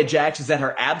think Nia Jax is at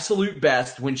her absolute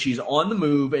best when she's on the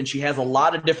move and she has a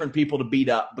lot of different people to beat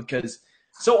up, because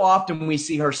so often we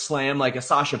see her slam like a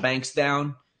Sasha Banks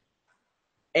down,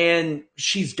 and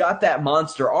she's got that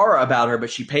monster aura about her, but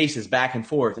she paces back and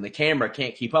forth, and the camera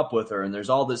can't keep up with her, and there's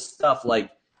all this stuff. Like,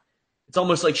 it's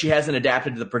almost like she hasn't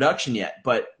adapted to the production yet.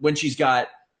 But when she's got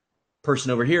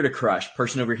person over here to crush,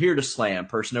 person over here to slam,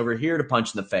 person over here to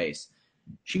punch in the face,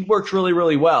 she works really,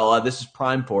 really well. This is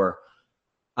prime for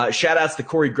her. Shout-outs to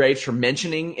Corey Graves for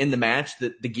mentioning in the match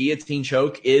that the guillotine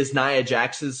choke is Nia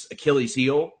Jax's Achilles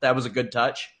heel. That was a good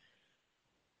touch.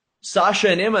 Sasha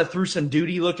and Emma threw some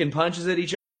duty-looking punches at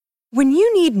each When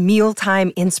you need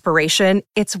mealtime inspiration,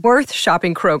 it's worth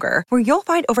shopping Kroger, where you'll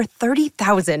find over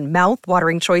 30,000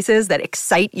 mouth-watering choices that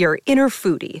excite your inner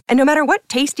foodie. And no matter what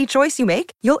tasty choice you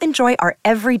make, you'll enjoy our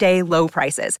everyday low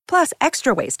prices, plus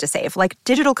extra ways to save, like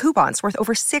digital coupons worth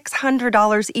over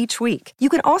 $600 each week. You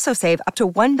can also save up to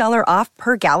 $1 off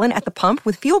per gallon at the pump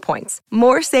with fuel points.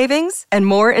 More savings and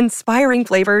more inspiring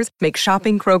flavors make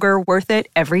shopping Kroger worth it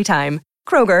every time.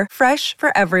 Kroger, fresh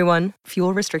for everyone.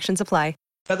 Fuel restrictions apply.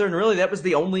 And really, that was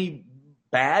the only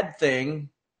bad thing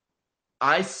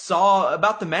I saw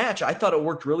about the match. I thought it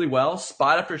worked really well,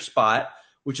 spot after spot,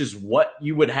 which is what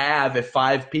you would have if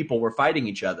 5 people were fighting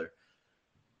each other.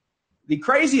 The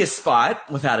craziest spot,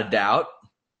 without a doubt,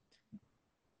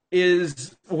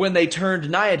 is when they turned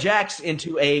Nia Jax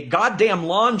into a goddamn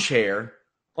lawn chair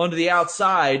onto the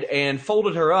outside and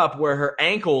folded her up where her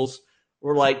ankles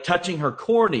were like touching her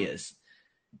corneas.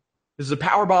 This is a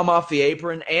powerbomb off the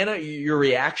apron. Anna, your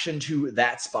reaction to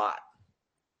that spot?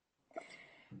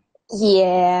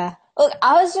 Yeah. Look,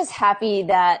 I was just happy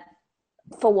that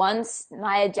for once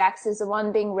Nia Jax is the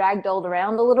one being ragdolled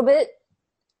around a little bit.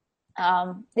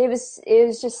 It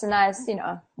was just a nice,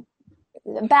 a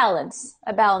balance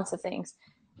of things.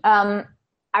 I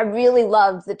really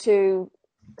loved the 2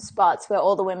 spots where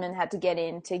all the women had to get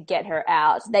in to get her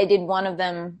out. They did one of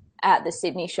them at the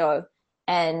Sydney show,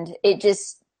 and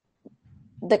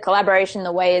the collaboration,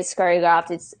 the way it's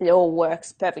choreographed, it all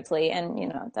works perfectly, and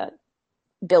that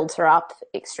builds her up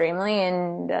extremely,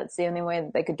 and that's the only way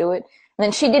that they could do it. And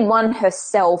then she did one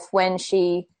herself when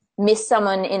she missed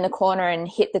someone in the corner and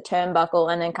hit the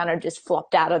turnbuckle and then kind of just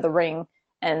flopped out of the ring,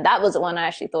 and that was the one I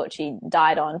actually thought she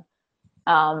died on.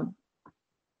 I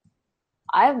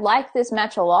like this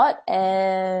match a lot,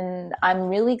 and I'm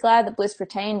really glad that Bliss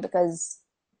retained, because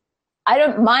I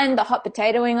don't mind the hot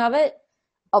potatoing of it,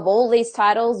 of all these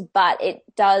titles, but it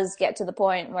does get to the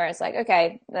point where it's like,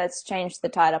 okay, let's change the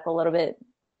tide up a little bit.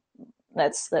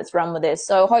 Let's run with this.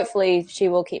 So hopefully she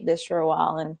will keep this for a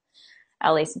while, and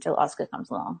at least until Asuka comes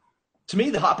along. To me,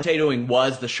 the hot potatoing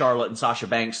was the Charlotte and Sasha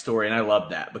Banks story, and I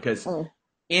loved that because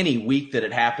any week that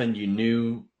it happened, you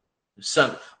knew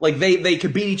they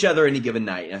could beat each other any given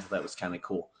night. And I thought that was kind of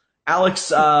cool.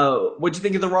 Alex, what'd you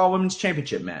think of the Raw Women's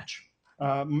Championship match?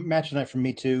 Match tonight for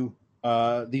me too.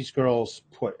 These girls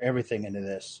put everything into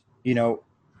this. I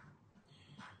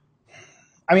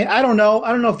mean, I don't know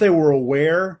if they were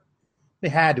aware. They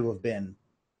had to have been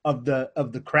of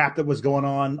the crap that was going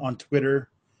on Twitter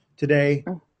today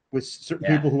with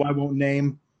certain people who I won't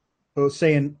name, who was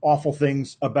saying awful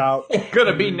things about. Going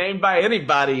to be named by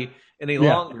anybody any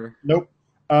longer. Nope.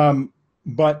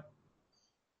 But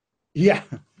yeah,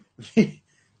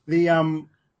 the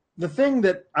thing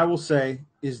that I will say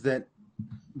is that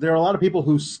there are a lot of people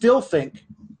who still think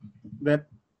that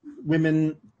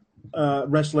women's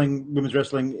wrestling,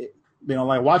 they don't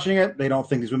like watching it. They don't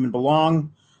think these women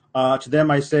belong. To them,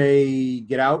 I say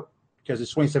get out, because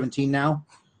it's 2017 now.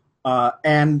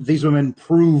 And these women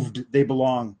proved they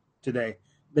belong today.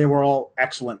 They were all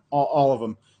excellent, all of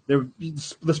them.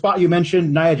 The spot you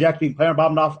mentioned, Nia Jax being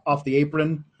powerbombed off the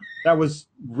apron, that was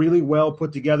really well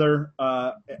put together,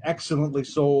 excellently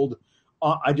sold.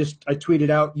 I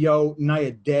tweeted out, "Yo,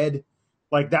 Nia dead,"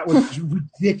 like that was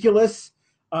ridiculous.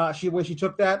 When she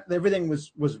took that, everything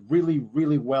was really,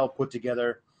 really well put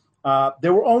together.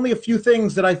 There were only a few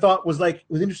things that I thought was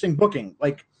interesting booking.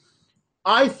 Like,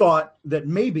 I thought that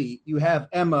maybe you have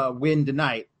Emma win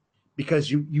tonight because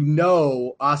you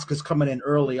know Asuka's coming in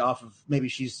early off of, maybe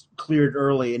she's cleared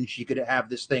early and she could have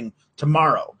this thing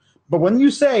tomorrow. But when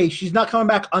you say she's not coming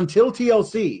back until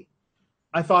TLC,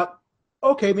 I thought,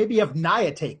 okay, maybe you have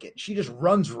Nia take it. She just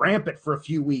runs rampant for a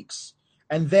few weeks.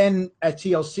 And then at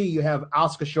TLC, you have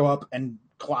Asuka show up and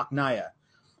clock Nia.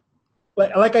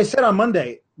 But like I said on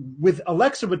Monday, with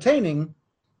Alexa retaining,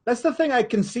 that's the thing I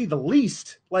can see the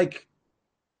least. Like,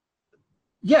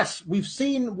 yes, we've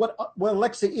seen what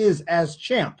Alexa is as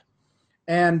champ.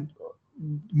 And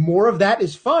more of that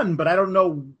is fun, but I don't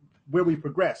know where we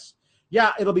progress.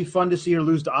 Yeah, it'll be fun to see her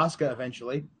lose to Asuka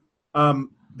eventually.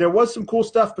 There was some cool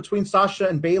stuff between Sasha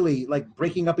and Bayley, like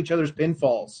breaking up each other's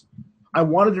pinfalls. I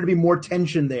wanted there to be more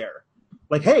tension there.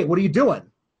 Like, hey, what are you doing?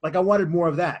 Like, I wanted more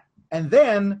of that. And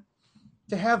then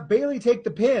to have Bayley take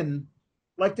the pin,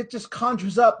 like, that just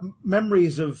conjures up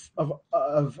memories of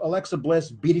Alexa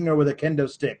Bliss beating her with a kendo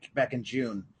stick back in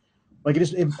June. Like,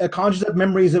 it conjures up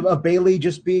memories of Bayley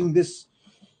just being this,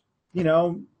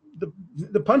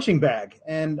 the punching bag.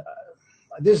 And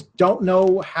I just don't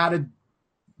know how to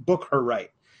book her right.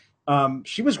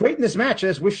 She was great in this match. I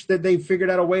just wish that they figured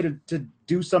out a way to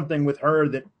do something with her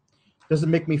that doesn't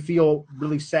make me feel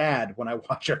really sad when I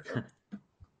watch her.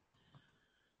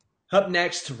 Up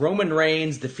next, Roman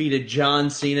Reigns defeated John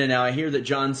Cena. Now, I hear that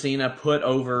John Cena put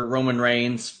over Roman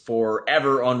Reigns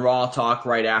forever on Raw Talk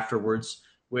right afterwards,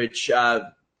 which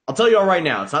I'll tell you all right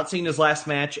now, it's not Cena's last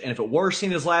match, and if it were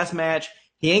Cena's last match,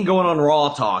 he ain't going on Raw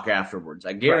Talk afterwards.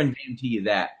 I guarantee you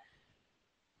that.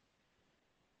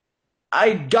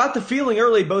 I got the feeling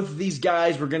early both of these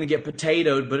guys were going to get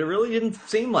potatoed, but it really didn't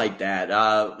seem like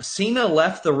that. Cena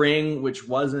left the ring, which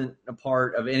wasn't a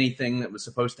part of anything that was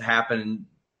supposed to happen.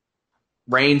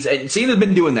 Reigns, and Cena's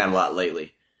been doing that a lot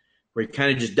lately, where he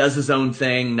kind of just does his own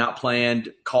thing, not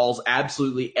planned, calls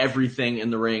absolutely everything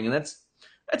in the ring, and that's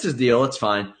his deal. It's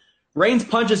fine. Reigns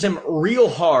punches him real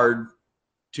hard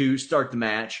to start the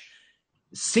match.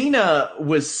 Cena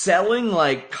was selling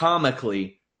like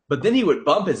comically, but then he would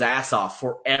bump his ass off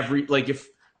for if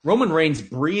Roman Reigns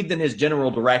breathed in his general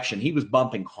direction, he was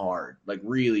bumping hard, like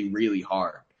really, really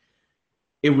hard.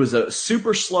 It was a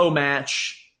super slow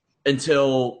match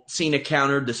until Cena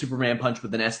countered the Superman punch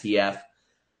with an STF.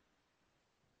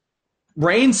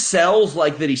 Reigns sells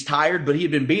like that he's tired, but he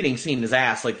had been beating Cena's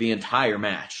ass like the entire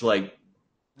match, like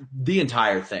the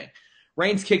entire thing.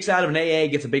 Reigns kicks out of an AA,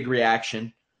 gets a big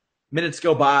reaction. Minutes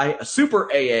go by, a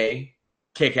super AA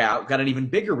kick out, got an even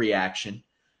bigger reaction.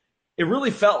 It really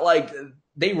felt like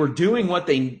they were doing what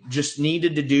they just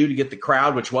needed to do to get the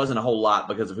crowd, which wasn't a whole lot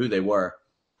because of who they were.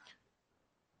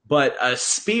 But a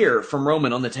spear from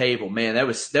Roman on the table, man, that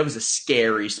was a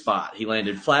scary spot. He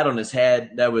landed flat on his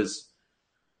head. That was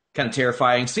kind of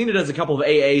terrifying. Cena does a couple of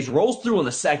AAs, rolls through on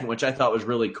the second, which I thought was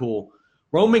really cool.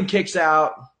 Roman kicks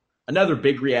out, another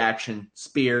big reaction,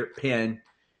 spear, pin.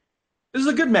 This is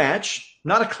a good match.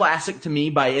 Not a classic to me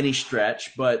by any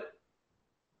stretch, but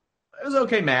it was an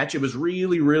okay match. It was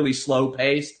really, really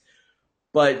slow-paced.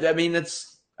 But, I mean,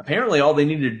 that's apparently all they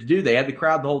needed to do. They had the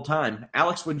crowd the whole time.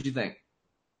 Alex, what did you think?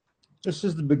 This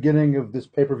is the beginning of this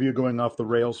pay-per-view going off the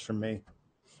rails for me.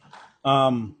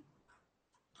 I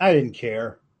didn't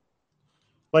care.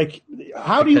 Like,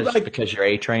 how do you like? Because you're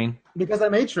A-Train? Because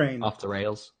I'm A-Train. Off the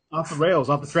rails? Off the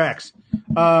rails, off the tracks.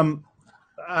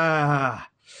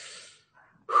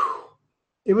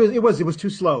 It was too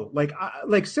slow.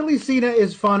 Like silly Cena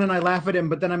is fun and I laugh at him,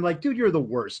 but then I'm like, dude, you're the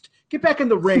worst. Get back in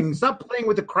the ring. Stop playing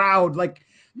with the crowd. Like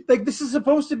this is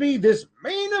supposed to be this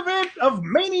main event of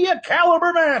Mania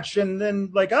caliber match, and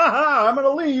then I'm gonna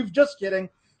leave. Just kidding.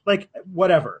 Like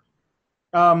whatever.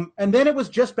 And then it was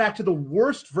just back to the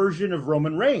worst version of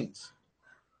Roman Reigns.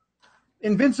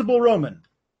 Invincible Roman.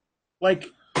 Like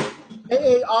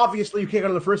AA, obviously you kick out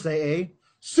of the first AA.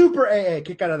 Super AA,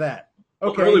 kick out of that.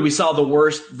 Okay. Well, really, we saw the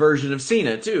worst version of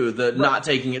Cena, too, the not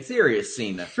taking it serious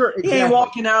Cena. Sure, exactly. He ain't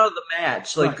walking out of the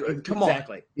match. Like, come on.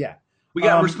 Exactly, yeah.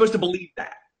 We're supposed to believe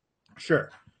that.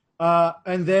 Sure.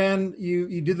 And then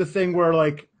you did the thing where,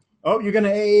 like, oh, you're going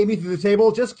to AA me through the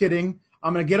table? Just kidding.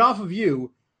 I'm going to get off of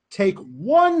you, take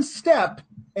one step,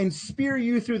 and spear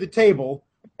you through the table,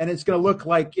 and it's going to look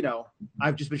like,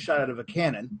 I've just been shot out of a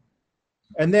cannon.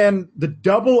 And then the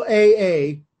double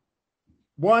AA,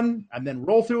 one, and then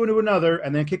roll through into another,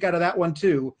 and then kick out of that one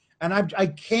too. And I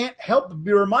can't help but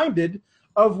be reminded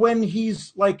of when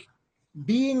he's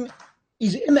in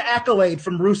the accolade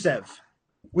from Rusev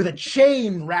with a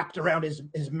chain wrapped around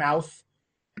his mouth,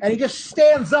 and he just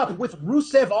stands up with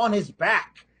Rusev on his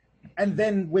back and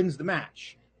then wins the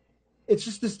match. It's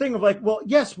just this thing of well,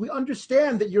 yes, we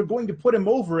understand that you're going to put him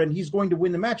over and he's going to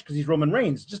win the match because he's Roman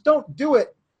Reigns. Just don't do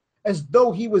it as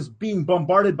though he was being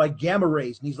bombarded by gamma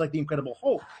rays and he's like the Incredible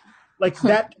Hulk. Like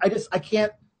that, I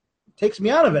can't, takes me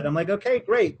out of it. I'm like, okay,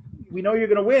 great. We know you're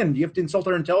going to win. Do you have to insult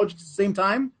our intelligence at the same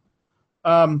time?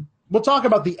 We'll talk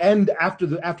about the end after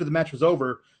the match was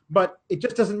over, but it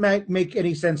just doesn't make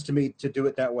any sense to me to do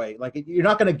it that way. Like you're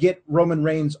not going to get Roman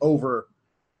Reigns over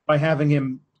by having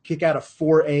him kick out of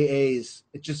 4 AAs.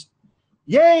 It just,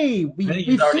 yay! We've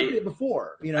seen it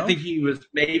before. I think he was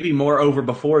maybe more over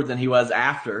before than he was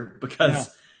after because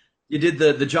you did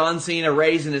the John Cena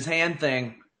raising his hand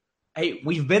thing. Hey,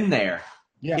 we've been there.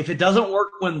 Yeah. If it doesn't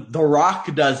work when The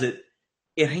Rock does it,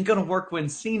 it ain't gonna work when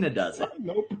Cena does it.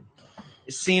 Nope.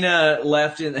 Cena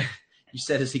left in. You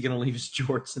said, is he gonna leave his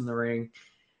jorts in the ring?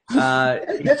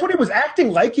 That's what he was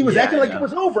acting like. He was acting like it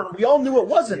was over. We all knew it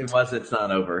wasn't. It was. It's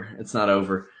not over. It's not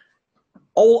over.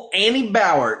 Old Annie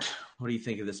Bauert. What do you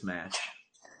think of this match?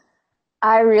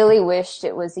 I really wished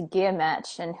it was a gear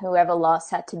match and whoever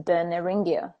lost had to burn their ring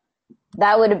gear.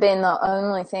 That would have been the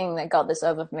only thing that got this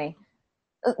over for me.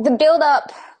 The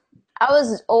build-up, I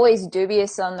was always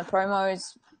dubious on the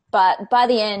promos, but by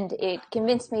the end, it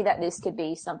convinced me that this could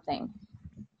be something.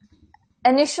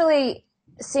 Initially,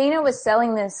 Cena was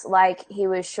selling this like he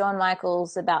was Shawn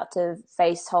Michaels about to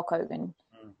face Hulk Hogan.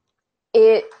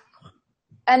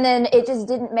 And then it just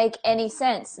didn't make any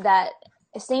sense that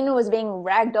Cena was being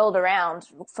ragdolled around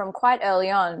from quite early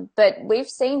on. But we've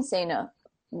seen Cena.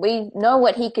 We know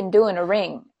what he can do in a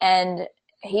ring. And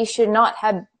he should not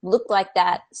have looked like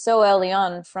that so early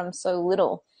on from so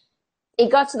little.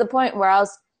 It got to the point where I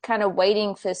was kind of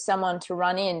waiting for someone to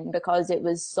run in because it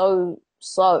was so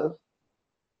slow.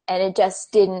 And it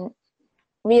just didn't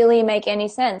really make any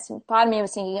sense. Part of me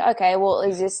was thinking, okay, well,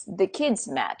 is this the kids'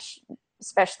 match?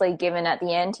 Especially given at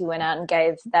the end he went out and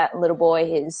gave that little boy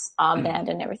his armband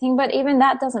and everything. But even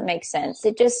that doesn't make sense.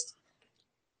 It just,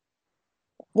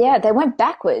 they went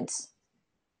backwards.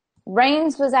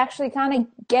 Reigns was actually kind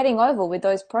of getting over with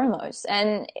those promos.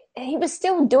 And he was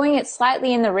still doing it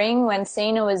slightly in the ring when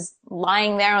Cena was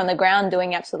lying there on the ground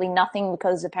doing absolutely nothing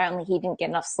because apparently he didn't get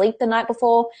enough sleep the night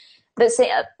before. But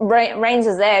Reigns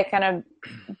is there kind of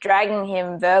dragging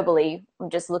him verbally,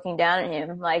 just looking down at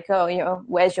him like, oh,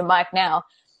 where's your mic now?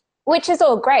 Which is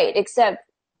all great, except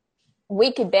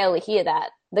we could barely hear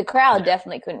that. The crowd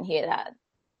definitely couldn't hear that.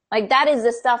 Like, that is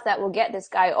the stuff that will get this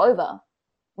guy over,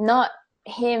 not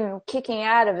him kicking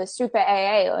out of a super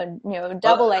AA or,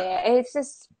 double AA. It's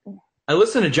just... I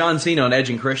listened to John Cena on Edge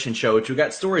and Christian show, which we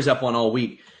got stories up on all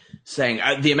week, saying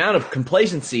the amount of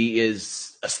complacency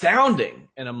is astounding.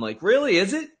 And I'm like, really?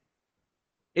 Is it?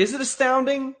 Is it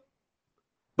astounding?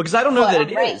 Because I don't know that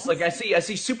it is. Like, I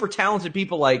see super talented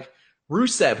people like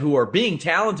Rusev who are being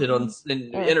talented and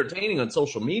entertaining on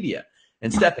social media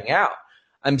and stepping out.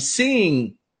 I'm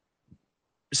seeing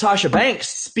Sasha Banks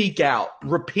speak out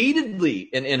repeatedly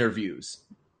in interviews,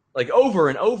 like over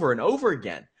and over and over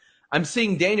again. I'm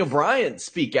seeing Daniel Bryan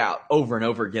speak out over and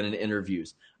over again in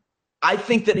interviews. I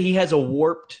think that he has a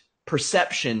warped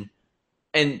perception.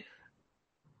 And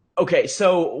okay,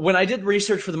 so when I did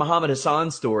research for the Muhammad Hassan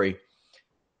story,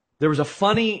 there was a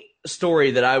funny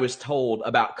story that I was told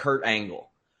about Kurt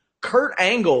Angle. Kurt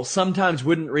Angle sometimes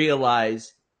wouldn't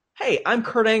realize, hey, I'm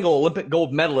Kurt Angle, Olympic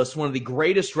gold medalist, one of the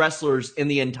greatest wrestlers in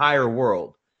the entire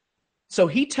world. So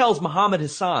he tells Muhammad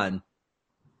Hassan,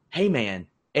 hey man,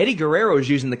 Eddie Guerrero is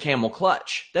using the camel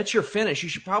clutch. That's your finish. You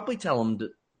should probably tell him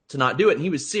to not do it. And he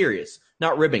was serious,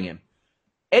 not ribbing him.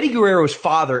 Eddie Guerrero's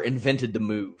father invented the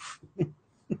move.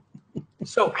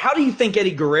 So how do you think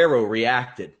Eddie Guerrero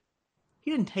reacted?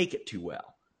 He didn't take it too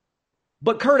well.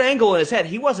 But Kurt Angle in his head,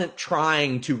 he wasn't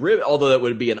trying to rib, although that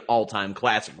would be an all-time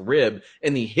classic rib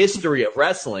in the history of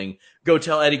wrestling. Go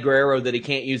tell Eddie Guerrero that he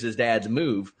can't use his dad's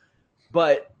move.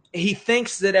 But he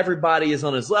thinks that everybody is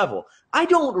on his level. I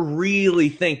don't really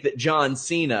think that John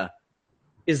Cena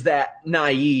is that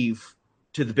naive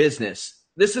to the business.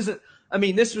 This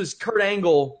was Kurt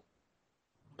Angle,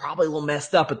 probably a little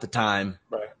messed up at the time.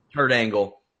 Right. Kurt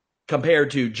Angle,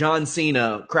 compared to John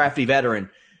Cena, crafty veteran,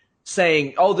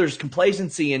 saying, oh, there's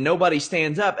complacency and nobody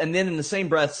stands up. And then in the same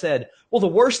breath said, well, the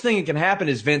worst thing that can happen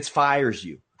is Vince fires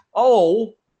you.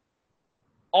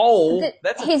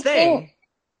 That's a thing.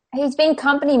 He's been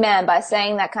company man by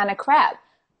saying that kind of crap.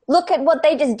 Look at what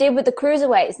they just did with the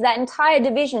cruiserweights, that entire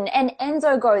division, and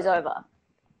Enzo goes over.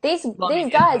 These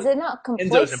guys, they're not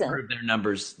complacent. Enzo's improved their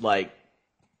numbers, like,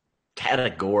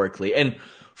 categorically. And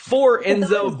for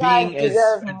Enzo being as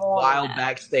wild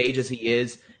backstage as he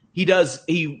is,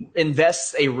 he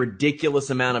invests a ridiculous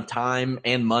amount of time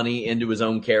and money into his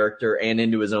own character and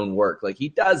into his own work. Like, he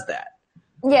does that.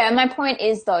 Yeah, my point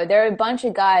is, though, there are a bunch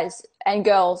of guys and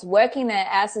girls working their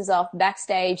asses off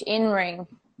backstage in ring,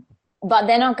 but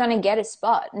they're not going to get a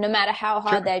spot no matter how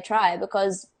hard they try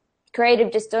because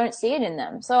creative just don't see it in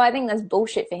them. So I think that's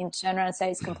bullshit for him to turn around and say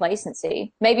it's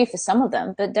complacency. Maybe for some of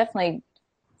them, but definitely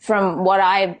from what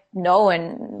I know,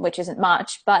 and which isn't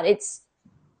much, but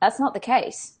that's not the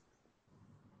case.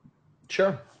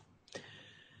 Sure.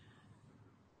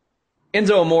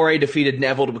 Enzo Amore defeated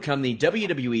Neville to become the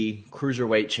WWE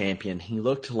Cruiserweight Champion. He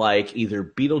looked like either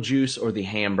Beetlejuice or the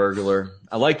Hamburglar.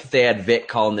 I like that they had Vic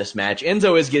calling this match.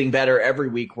 Enzo is getting better every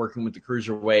week working with the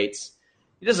Cruiserweights.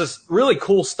 He does this really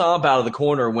cool stomp out of the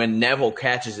corner when Neville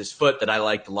catches his foot that I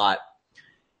liked a lot.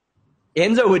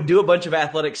 Enzo would do a bunch of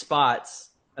athletic spots,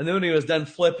 and then when he was done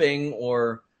flipping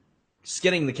or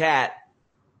skinning the cat,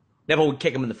 Neville would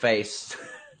kick him in the face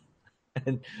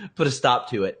and put a stop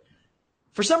to it.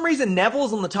 For some reason,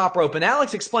 Neville's on the top rope, and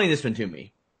Alex explained this one to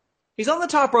me. He's on the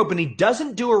top rope, and he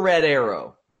doesn't do a red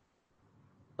arrow.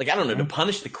 Like, I don't know, to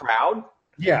punish the crowd?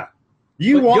 Yeah.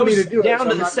 You want me to do it. Down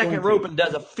to the second rope and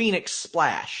does a Phoenix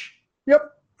splash.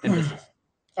 Yep.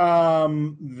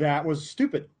 That was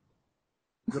stupid.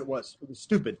 What it was. It was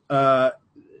stupid.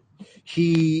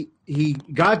 He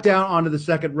got down onto the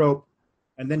second rope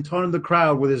and then taunted the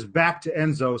crowd with his back to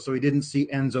Enzo, so he didn't see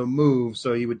Enzo move,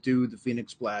 so he would do the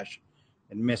Phoenix splash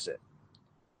and miss it.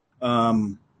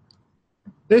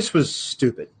 This was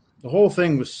stupid. The whole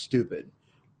thing was stupid.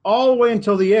 All the way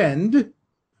until the end,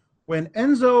 when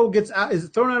Enzo is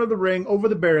thrown out of the ring over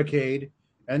the barricade,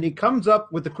 and he comes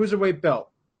up with the cruiserweight belt.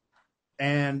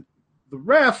 And the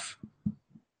ref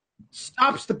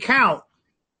stops the count.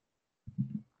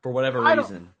 For whatever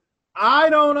reason. I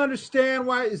don't understand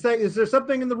why. Is there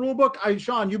something in the rule book?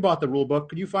 Sean, you bought the rule book.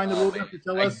 Could you find the rule book to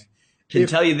tell us? I can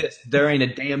tell you this: there ain't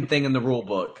a damn thing in the rule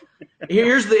book.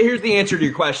 Here's the answer to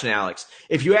your question, Alex.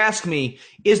 If you ask me,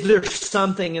 is there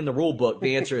something in the rule book?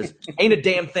 The answer is ain't a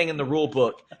damn thing in the rule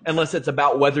book unless it's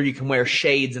about whether you can wear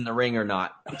shades in the ring or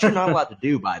not, which you're not allowed to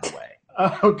do, by the way.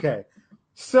 Okay,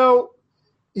 so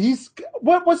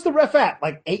what's the ref at?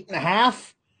 Like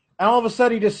 8.5, and all of a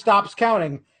sudden he just stops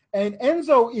counting. And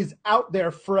Enzo is out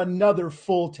there for another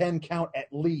full 10 count at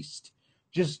least,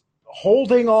 just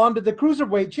holding on to the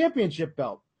Cruiserweight Championship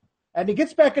belt. And he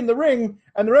gets back in the ring,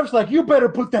 and the ref's like, you better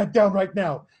put that down right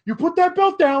now. You put that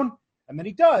belt down. And then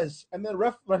he does. And then the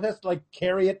ref has to,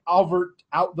 carry it out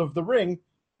of the ring.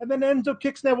 And then Enzo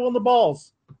kicks Neville in the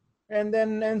balls. And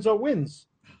then Enzo wins.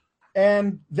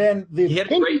 And then he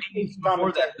had a great DDT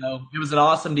before that, though. It was an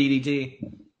awesome DDT.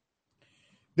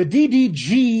 The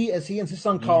DDG, as he insists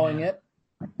on calling it,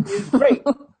 is great.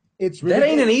 It's really that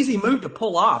ain't an easy move to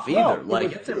pull off either. No,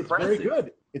 it's impressive. Very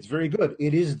good. It's very good.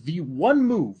 It is the one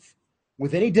move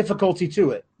with any difficulty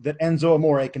to it that Enzo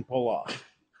Amore can pull off.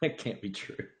 That can't be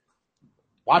true.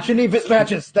 Watch any of his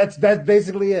matches. That's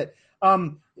basically it.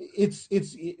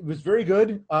 It was very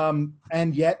good.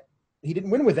 And yet he didn't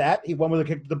win with that. He won with a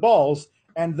kick to the balls.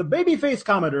 And the babyface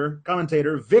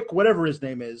commentator, Vic, whatever his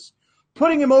name is,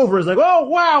 putting him over is like, oh,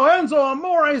 wow, Enzo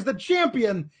Amore is the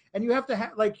champion. And you have to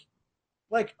have,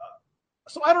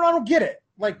 so I don't get it.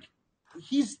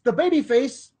 He's the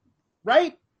babyface,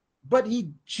 right? But he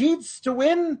cheats to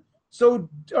win. So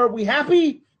are we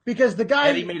happy? Because the guy.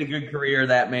 Eddie made a good career,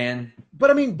 that man.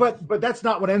 But I mean, but that's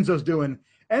not what Enzo's doing.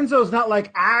 Enzo's not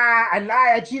like, I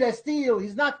lie, I cheat, I steal.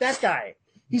 He's not that guy.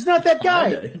 He's not that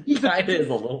guy. He kind of is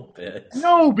a little bit.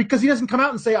 No, because he doesn't come out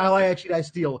and say, I lie, I cheat, I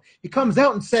steal. He comes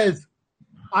out and says,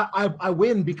 I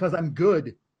win because I'm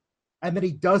good. And then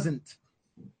he doesn't.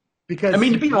 Because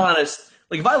to be honest,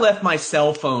 if I left my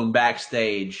cell phone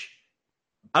backstage,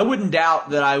 I wouldn't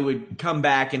doubt that I would come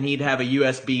back and he'd have a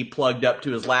USB plugged up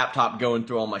to his laptop going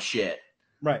through all my shit.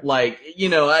 Right.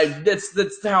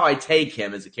 That's how I take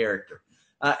him as a character.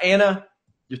 Anna,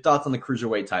 your thoughts on the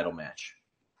Cruiserweight title match?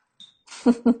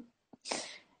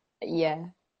 Yeah.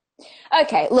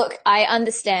 Okay, look, I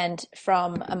understand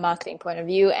from a marketing point of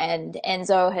view, and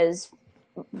Enzo has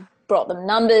brought them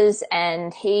numbers,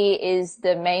 and he is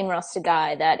the main roster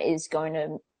guy that is going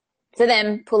to, for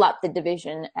them, pull up the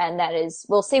division, and that is,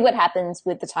 we'll see what happens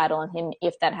with the title on him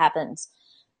if that happens.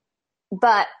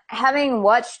 But having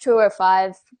watched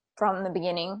 205 from the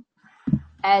beginning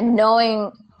and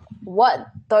knowing what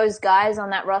those guys on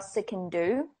that roster can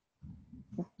do,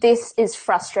 this is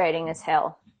frustrating as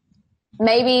hell.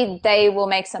 Maybe they will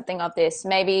make something of this.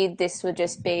 Maybe this will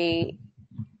just be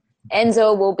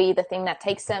Enzo will be the thing that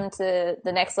takes them to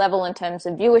the next level in terms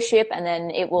of viewership, and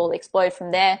then it will explode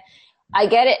from there. I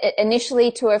get it.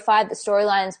 Initially, 205, the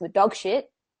storylines were dog shit,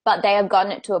 but they have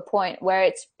gotten it to a point where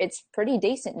it's pretty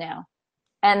decent now.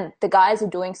 And the guys are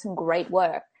doing some great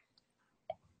work.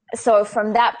 So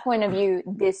from that point of view,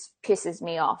 this pisses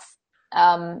me off.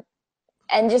 And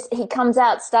just he comes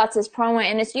out, starts his promo,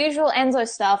 and it's usual Enzo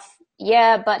stuff.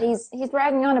 Yeah, but he's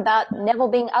bragging on about Neville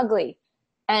being ugly.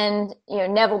 And,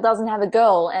 Neville doesn't have a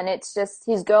girl, and it's just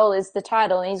his girl is the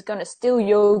title, and he's going to steal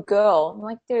your girl. I'm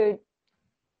like, dude,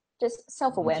 just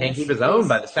self-awareness. Can't keep his own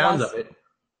by the sounds of it.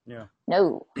 Yeah.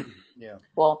 No. Yeah.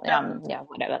 Well,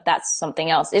 whatever. That's something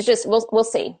else. It's just, we'll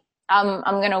see. I'm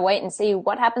going to wait and see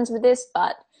what happens with this,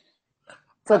 but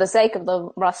for the sake of the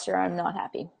roster, I'm not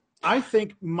happy. I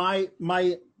think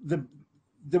the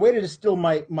way to distill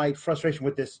my frustration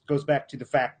with this goes back to the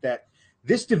fact that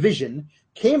this division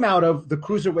came out of the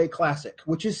Cruiserweight Classic,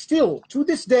 which is still, to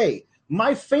this day,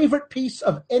 my favorite piece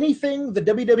of anything the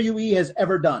WWE has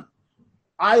ever done.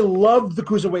 I loved the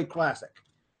Cruiserweight Classic.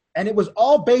 And it was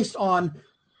all based on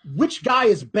which guy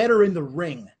is better in the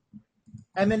ring.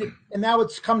 And now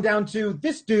it's come down to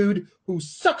this dude who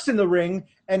sucks in the ring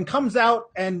and comes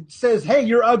out and says, "Hey,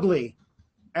 you're ugly."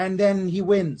 And then he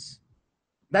wins.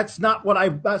 That's not what I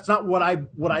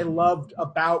loved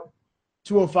about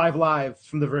 205 Live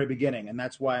from the very beginning, and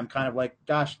that's why I'm kind of like,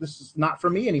 gosh, this is not for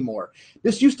me anymore.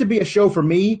 This used to be a show for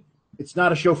me. It's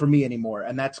not a show for me anymore,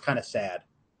 and that's kind of sad.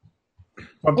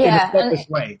 In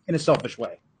a selfish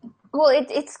way. Well,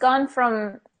 it's gone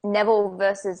from Neville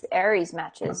versus Aries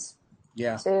matches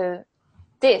to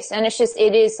this. And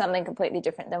it is something completely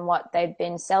different than what they've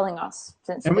been selling us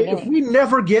since the beginning. If we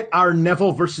never get our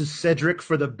Neville versus Cedric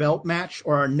for the belt match,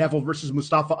 or our Neville versus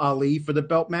Mustafa Ali for the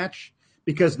belt match,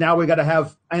 because now we got to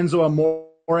have Enzo Amore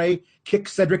kick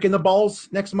Cedric in the balls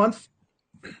next month,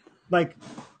 like,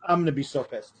 I'm going to be so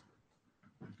pissed.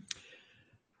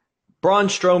 Braun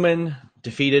Strowman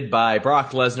defeated by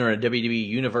Brock Lesnar in a WWE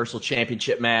Universal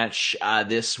Championship match.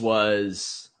 This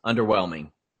was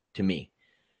underwhelming to me.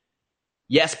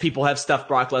 Yes, people have stuffed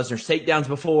Brock Lesnar's takedowns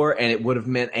before, and it would have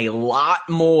meant a lot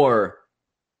more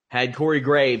had Corey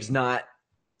Graves not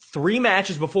 3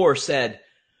 matches before said,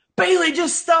 Bayley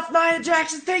just stuffed Nia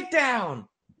Jackson's takedown.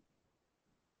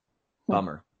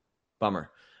 Bummer.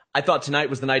 I thought tonight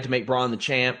was the night to make Braun the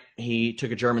champ. He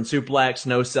took a German suplex,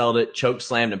 no-selled it, choke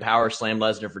slammed, and power slammed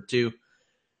Lesnar for 2.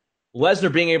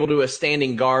 Lesnar being able to do a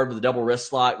standing guard with a double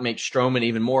wrist lock makes Strowman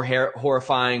even more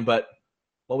horrifying, but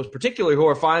what was particularly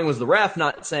horrifying was the ref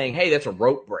not saying, hey, that's a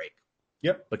rope break.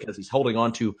 Yep. Because he's holding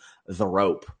on to the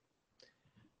rope.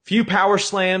 Few power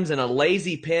slams and a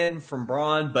lazy pin from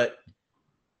Braun, but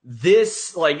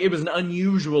this, it was an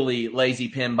unusually lazy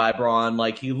pin by Braun.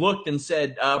 He looked and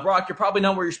said, Brock, you're probably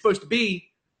not where you're supposed to be.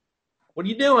 What are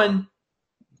you doing?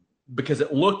 Because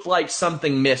it looked like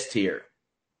something missed here.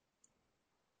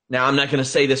 Now, I'm not going to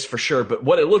say this for sure, but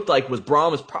what it looked like was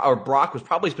Brock was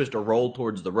probably supposed to roll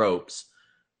towards the ropes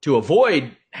to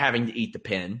avoid having to eat the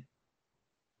pin.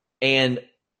 And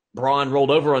Braun rolled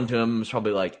over onto him and was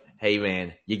probably like, hey,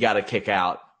 man, you got to kick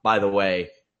out. By the way,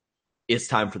 it's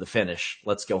time for the finish.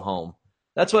 Let's go home.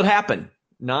 That's what happened.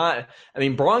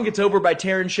 Braun gets over by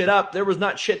tearing shit up. There was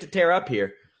not shit to tear up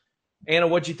here. Anna,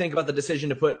 what'd you think about the decision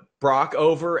to put Brock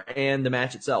over and the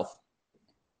match itself?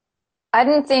 I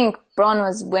didn't think Braun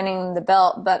was winning the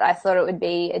belt, but I thought it would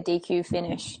be a DQ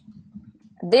finish.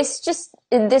 This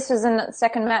was in the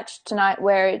second match tonight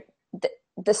where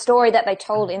the story that they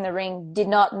told in the ring did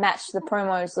not match the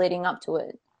promos leading up to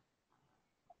it.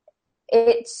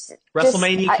 It's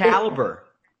WrestleMania caliber.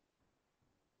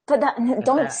 But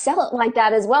don't sell it like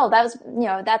that as well. That was,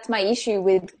 that's my issue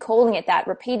with calling it that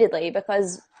repeatedly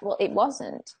because, well, it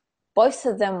wasn't. Both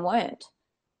of them weren't.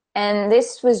 And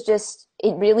this was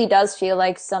it really does feel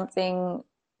like something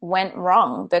went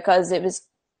wrong because it was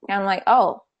kind of like,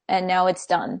 oh, and now it's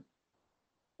done.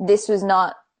 This was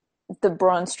not the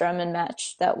Braun Strowman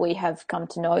match that we have come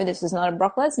to know. This is not a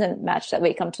Brock Lesnar match that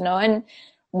we come to know. And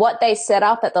what they set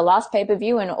up at the last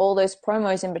pay-per-view and all those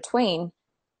promos in between,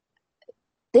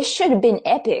 this should have been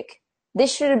epic.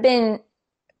 This should have been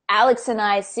Alex and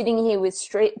I sitting here with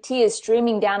tears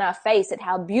streaming down our face at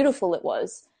how beautiful it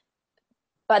was.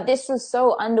 But this was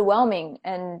so underwhelming,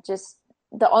 and just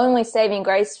the only saving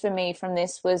grace for me from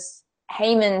this was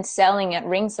Heyman selling at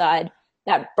ringside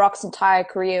that Brock's entire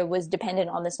career was dependent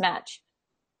on this match.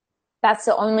 That's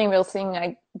the only real thing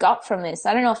I got from this.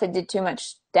 I don't know if it did too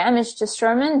much damage to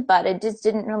Strowman, but it just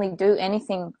didn't really do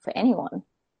anything for anyone.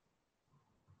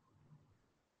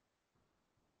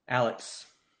 Alex.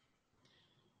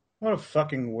 What a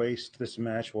fucking waste this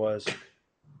match was.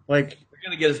 They're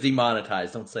going to get us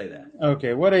demonetized. Don't say that.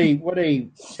 Okay, what a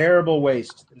terrible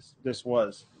waste this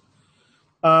was.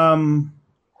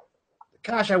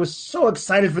 Gosh, I was so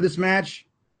excited for this match.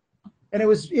 And it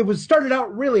was started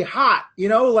out really hot, I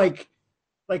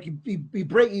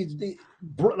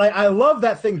love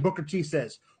that thing Booker T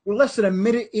says. We're less than a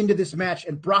minute into this match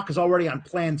and Brock is already on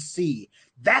plan C.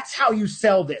 That's how you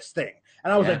sell this thing.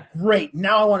 And I was like, great,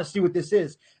 now I want to see what this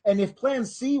is. And if plan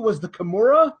C was the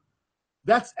Kimura,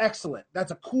 that's excellent.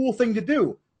 That's a cool thing to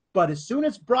do. But as soon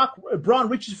as Braun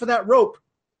reaches for that rope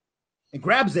and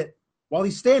grabs it while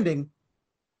he's standing,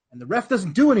 and the ref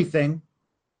doesn't do anything,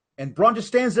 and Braun just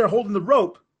stands there holding the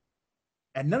rope,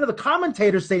 and none of the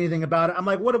commentators say anything about it, I'm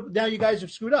like, now you guys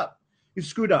have screwed up. You've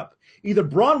screwed up. Either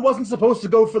Braun wasn't supposed to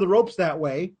go for the ropes that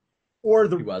way, or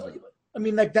he wasn't.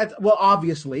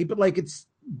 Obviously,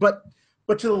 but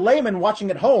to the layman watching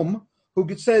at home,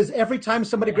 who says every time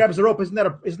somebody grabs a rope, isn't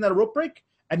that a rope break?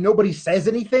 And nobody says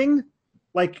anything?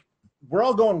 We're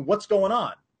all going, what's going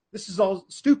on? This is all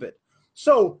stupid.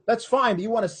 So that's fine. You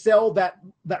want to sell that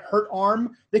hurt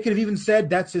arm? They could have even said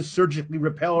that's his surgically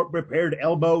repaired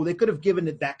elbow. They could have given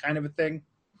it that kind of a thing.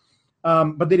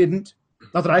 But they didn't.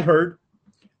 Not that I heard.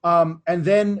 And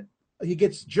then he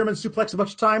gets German suplex a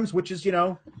bunch of times, which is,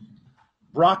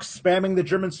 Brock spamming the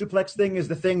German suplex thing is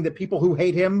the thing that people who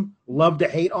hate him love to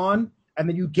hate on. And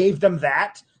then you gave them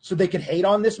that so they could hate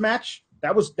on this match.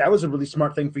 That was a really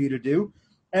smart thing for you to do.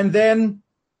 And then,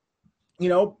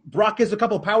 Brock gets a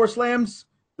couple of power slams,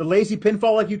 the lazy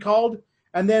pinfall like you called,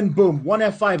 and then boom, 1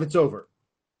 F5, it's over.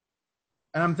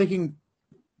 And I'm thinking,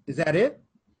 is that it?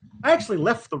 I actually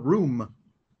left the room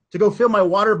to go fill my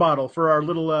water bottle for our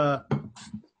little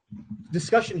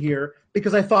discussion here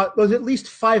because I thought there was at least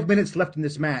 5 minutes left in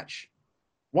this match.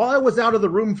 While I was out of the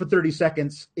room for 30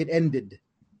 seconds, it ended.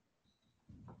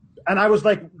 And I was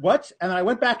like, what? And I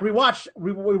went back, rewatched,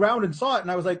 we wound and saw it,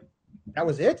 and I was like, that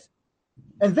was it?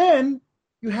 And then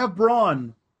you have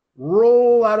Braun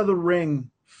roll out of the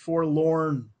ring,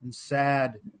 forlorn and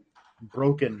sad and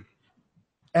broken.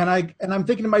 And I'm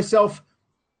thinking to myself,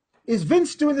 is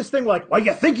Vince doing this thing like, well,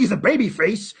 you think he's a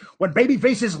babyface? When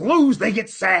babyfaces lose, they get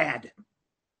sad.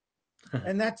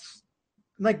 And that's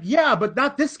like, yeah, but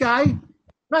not this guy.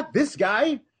 Not this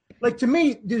guy. Like to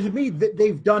me,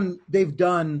 they've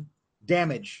done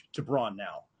damage to Braun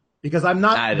now. Because I'm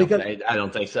not. I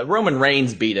don't think so. Roman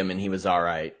Reigns beat him, and he was all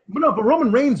right. No, but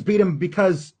Roman Reigns beat him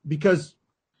because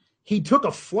he took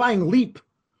a flying leap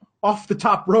off the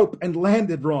top rope and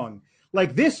landed wrong.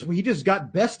 Like this, he just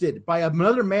got bested by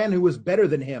another man who was better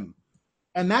than him,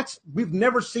 and we've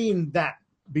never seen that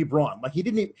be Braun. Like he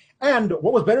didn't. Even, and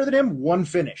what was better than him? One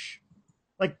finish.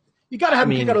 Like you got to have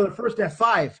him kick out of the first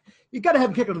F5. You got to have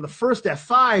him kick out of the first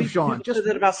F5, Sean. Just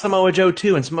said about Samoa Joe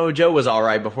too, and Samoa Joe was all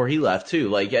right before he left too.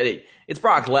 Like it's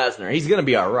Brock Lesnar. He's going to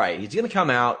be all right. He's going to come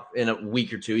out in a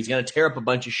week or two. He's going to tear up a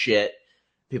bunch of shit.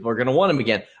 People are going to want him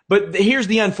again. But here's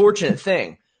the unfortunate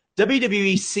thing.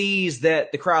 WWE sees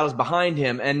that the crowd is behind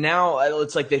him, and now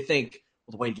it's like they think,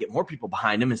 well, the way to get more people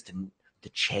behind him is to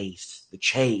chase. The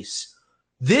chase.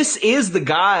 This is the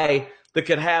guy that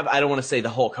could have, I don't want to say the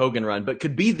Hulk Hogan run, but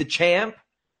could be the champ.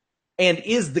 And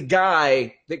is the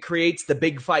guy that creates the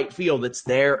big fight feel that's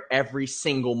there every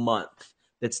single month,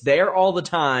 that's there all the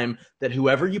time, that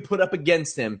whoever you put up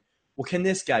against him, well, can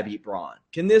this guy beat Braun?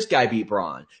 Can this guy beat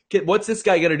Braun? What's this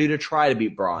guy going to do to try to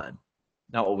beat Braun?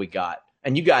 Not what we got.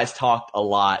 And you guys talked a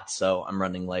lot, so I'm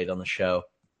running late on the show.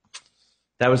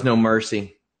 That was no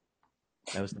mercy.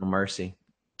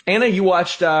 Anna, you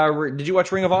watched, did you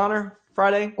watch Ring of Honor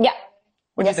Friday? Yeah.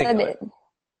 What did you think I did.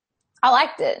 I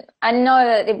liked it. I know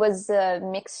that it was a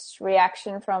mixed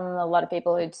reaction from a lot of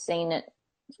people who'd seen it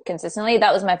consistently.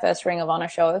 That was my first Ring of Honor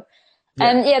show.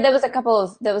 Yeah. And yeah, there was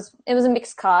it was a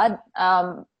mixed card.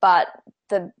 But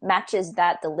the matches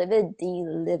that delivered.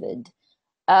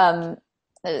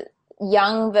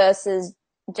 Young versus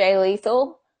Jay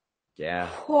Lethal. Yeah.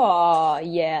 Oh,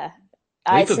 yeah.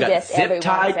 Lethal got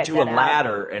zip-tied to a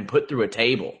ladder and put through a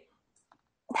table.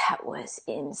 That was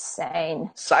insane.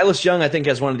 Silas Young, I think,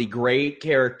 has one of the great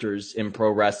characters in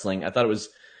pro wrestling. I thought it was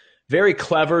very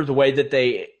clever the way that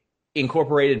they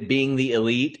incorporated being the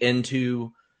elite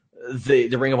into the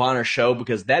Ring of Honor show,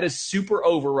 because that is super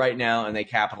over right now, and they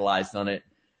capitalized on it.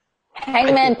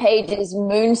 Hangman Page's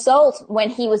moonsault when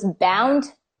he was bound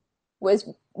was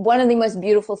one of the most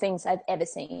beautiful things I've ever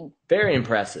seen. Very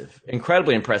impressive.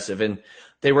 Incredibly impressive. And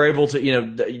they were able to,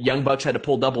 the Young Bucks had to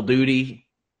pull double duty.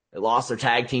 They lost their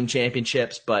tag team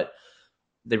championships, but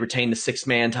they retained the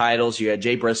 6-man titles. You had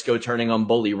Jay Briscoe turning on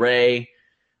Bully Ray.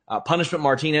 Punishment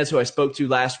Martinez, who I spoke to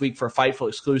last week for a Fightful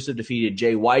exclusive, defeated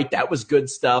Jay White. That was good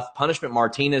stuff. Punishment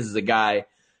Martinez is a guy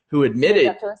who admitted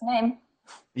up to his name.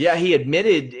 Yeah, he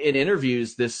admitted in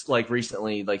interviews this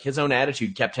recently, his own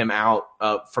attitude kept him out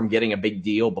from getting a big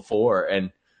deal before,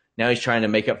 and now he's trying to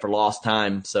make up for lost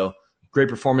time. So great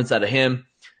performance out of him.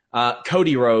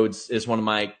 Cody Rhodes is one of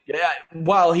my,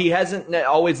 while he hasn't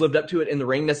always lived up to it in the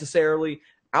ring necessarily,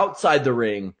 outside the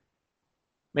ring,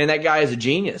 man, that guy is a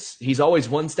genius. He's always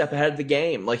one step ahead of the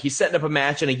game. He's setting up a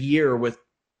match in a year with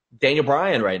Daniel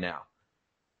Bryan right now.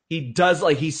 He does,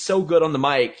 he's so good on the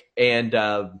mic, and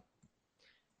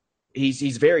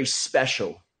he's very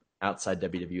special outside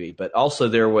WWE. But also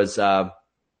there was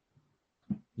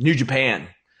New Japan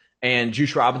and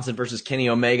Juice Robinson versus Kenny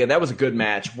Omega. That was a good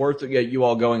match, worth you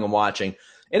all going and watching.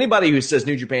 Anybody who says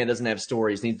New Japan doesn't have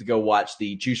stories needs to go watch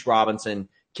the Juice Robinson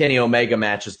Kenny Omega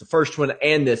matches, the first one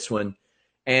and this one,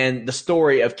 and the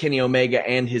story of Kenny Omega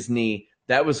and his knee.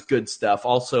 That was good stuff.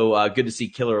 Also, good to see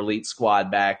Killer Elite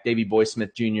Squad back. Davey Boy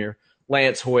Smith Jr.,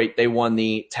 Lance Hoyt, they won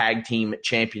the tag team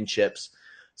championships.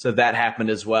 So that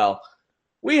happened as well.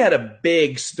 We had a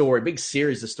big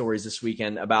series of stories this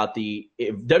weekend about the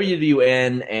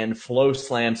WWN and Flow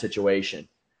Slam situation.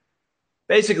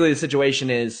 Basically, the situation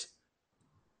is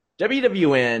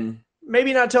WWN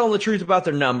maybe not telling the truth about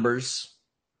their numbers.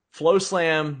 Flow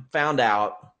Slam found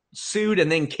out, sued,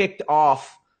 and then kicked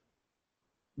off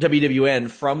WWN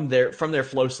from their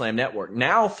Flow Slam network.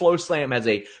 Now Flow Slam has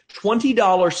a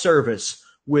 $20 service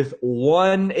with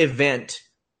one event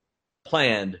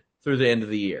planned through the end of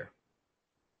the year.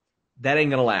 That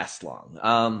ain't going to last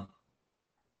long.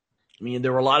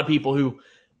 There were a lot of people who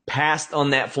passed on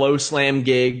that Flow Slam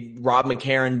gig, Rob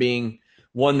McCarron being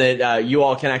one that you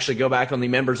all can actually go back on the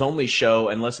members only show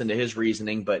and listen to his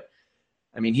reasoning. But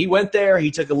I mean, he went there,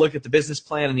 he took a look at the business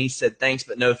plan, and he said thanks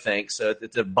but no thanks. So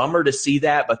it's a bummer to see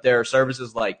that, but there are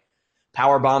services like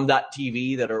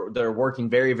Powerbomb.tv that are working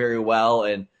very, very well,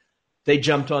 and they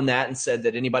jumped on that and said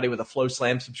that anybody with a Flow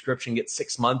Slam subscription gets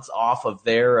 6 months off of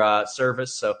their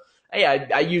service. So hey,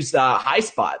 I used High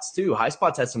Spots too. High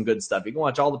Spots has some good stuff. You can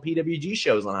watch all the PWG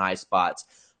shows on High Spots.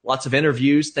 Lots of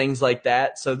interviews, things like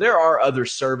that. So there are other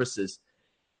services.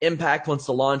 Impact wants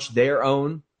to launch their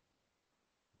own.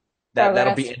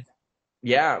 That'll be,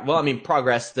 yeah. Well, I mean,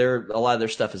 Progress. A lot of their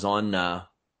stuff is on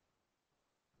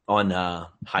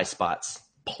High Spots,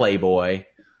 Playboy.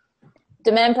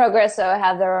 Demand Progresso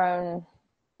have their own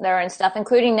stuff,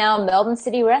 including now Melbourne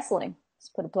City Wrestling. Let's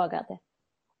put a plug out there.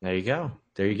 There you go.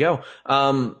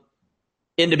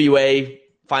 NWA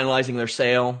finalizing their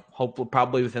sale, hopefully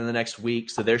probably within the next week.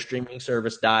 So their streaming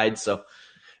service died. So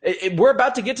we're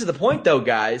about to get to the point, though,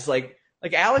 guys. Like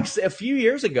Alex, a few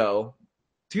years ago,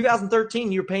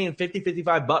 2013, you were paying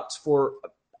 $50-$55 for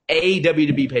a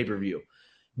WWE pay-per-view.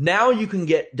 Now you can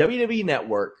get WWE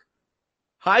Network,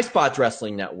 High Spots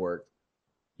Wrestling Network.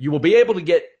 You will be able to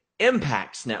get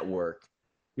Impact's network.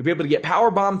 You'll be able to get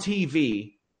Powerbomb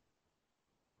TV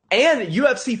and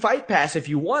UFC Fight Pass if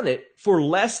you want it for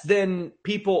less than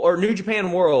or New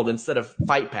Japan World instead of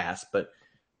Fight Pass, but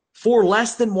for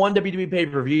less than one WWE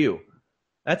pay-per-view.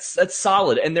 That's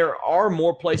solid. And there are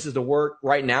more places to work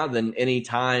right now than any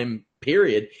time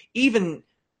period, even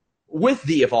with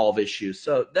the Evolve issues.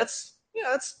 So that's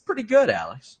pretty good,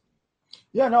 Alex.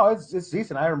 Yeah, no, it's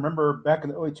decent. I remember back in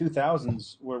the early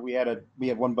 2000s where we had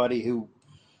one buddy who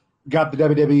got the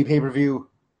WWE pay-per-view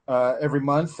every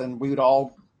month, and we would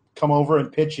all come over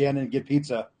and pitch in and get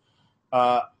pizza.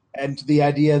 And the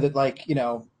idea that, like, you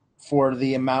know, for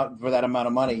that amount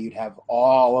of money, you'd have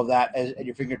all of that at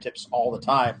your fingertips all the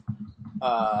time.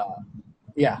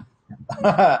 Yeah,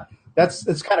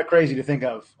 it's kind of crazy to think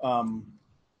of,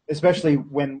 especially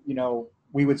when, you know,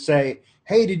 we would say,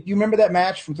 hey, did you remember that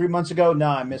match from 3 months ago? No,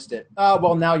 I missed it.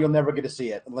 Well, now you'll never get to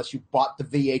see it unless you bought the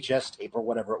VHS tape or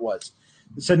whatever it was.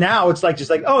 So now it's like,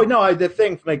 oh no, the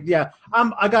thing, like, yeah,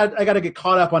 I got to get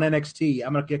caught up on NXT.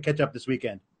 I'm gonna catch up this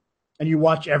weekend, and you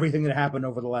watch everything that happened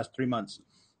over the last 3 months.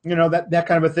 You know, that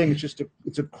kind of a thing.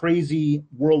 It's a crazy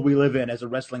world we live in as a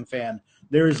wrestling fan.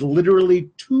 There is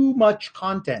literally too much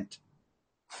content.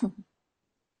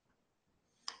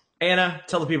 Anna,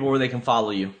 tell the people where they can follow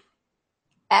you.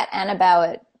 At Anna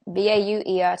Bauert,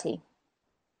 Bauert.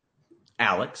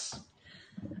 Alex.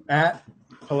 At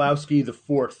Pulowski the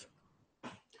Fourth.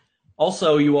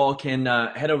 Also, you all can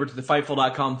head over to the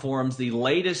Fightful.com forums. The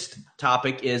latest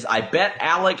topic is, I bet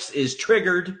Alex is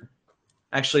triggered.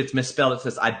 Actually, it's misspelled. It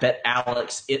says, I bet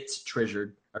Alex it's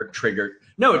triggered. Or triggered.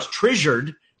 No, it's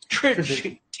triggered.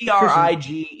 Triggered. T-R-I-G-E-R-E-D.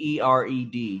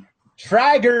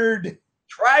 Triggered.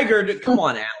 Triggered. Come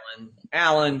on, Alan.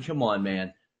 Alan, come on,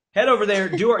 man. Head over there.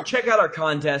 Check out our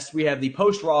contest. We have the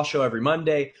post-Raw show every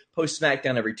Monday,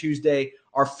 post-SmackDown every Tuesday.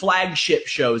 Our flagship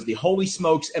shows, the Holy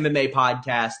Smokes MMA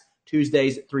podcast,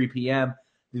 Tuesdays at 3 p.m.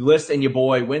 The List and Your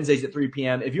Boy, Wednesdays at 3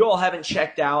 p.m. If you all haven't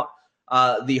checked out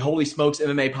the Holy Smokes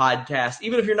MMA podcast,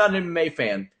 even if you're not an MMA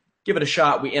fan, give it a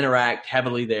shot. We interact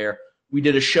heavily there. We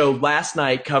did a show last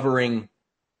night covering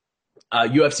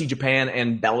UFC Japan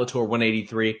and Bellator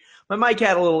 183. My mic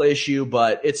had a little issue,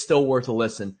 but it's still worth a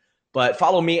listen. But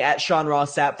follow me at Sean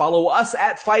Ross Sapp. Follow us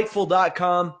at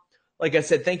Fightful.com. Like I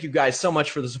said, thank you guys so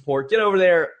much for the support. Get over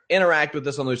there, interact with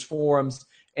us on those forums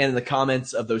and in the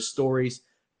comments of those stories.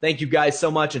 Thank you guys so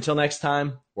much. Until next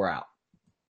time, we're out.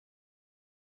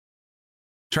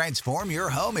 Transform your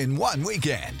home in one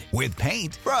weekend with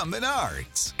paint from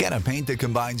Menards. Get a paint that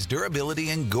combines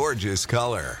durability and gorgeous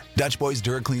color. Dutch Boys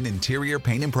DuraClean Interior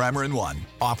Paint and Primer in One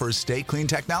offers Stay Clean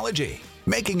technology,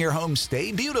 making your home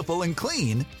stay beautiful and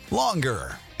clean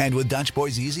longer. And with Dutch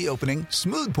Boy's easy opening,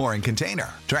 smooth pouring container,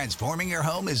 transforming your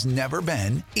home has never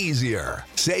been easier.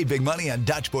 Save big money on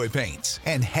Dutch Boy paints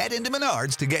and head into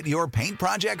Menards to get your paint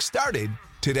project started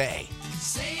today.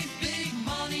 Save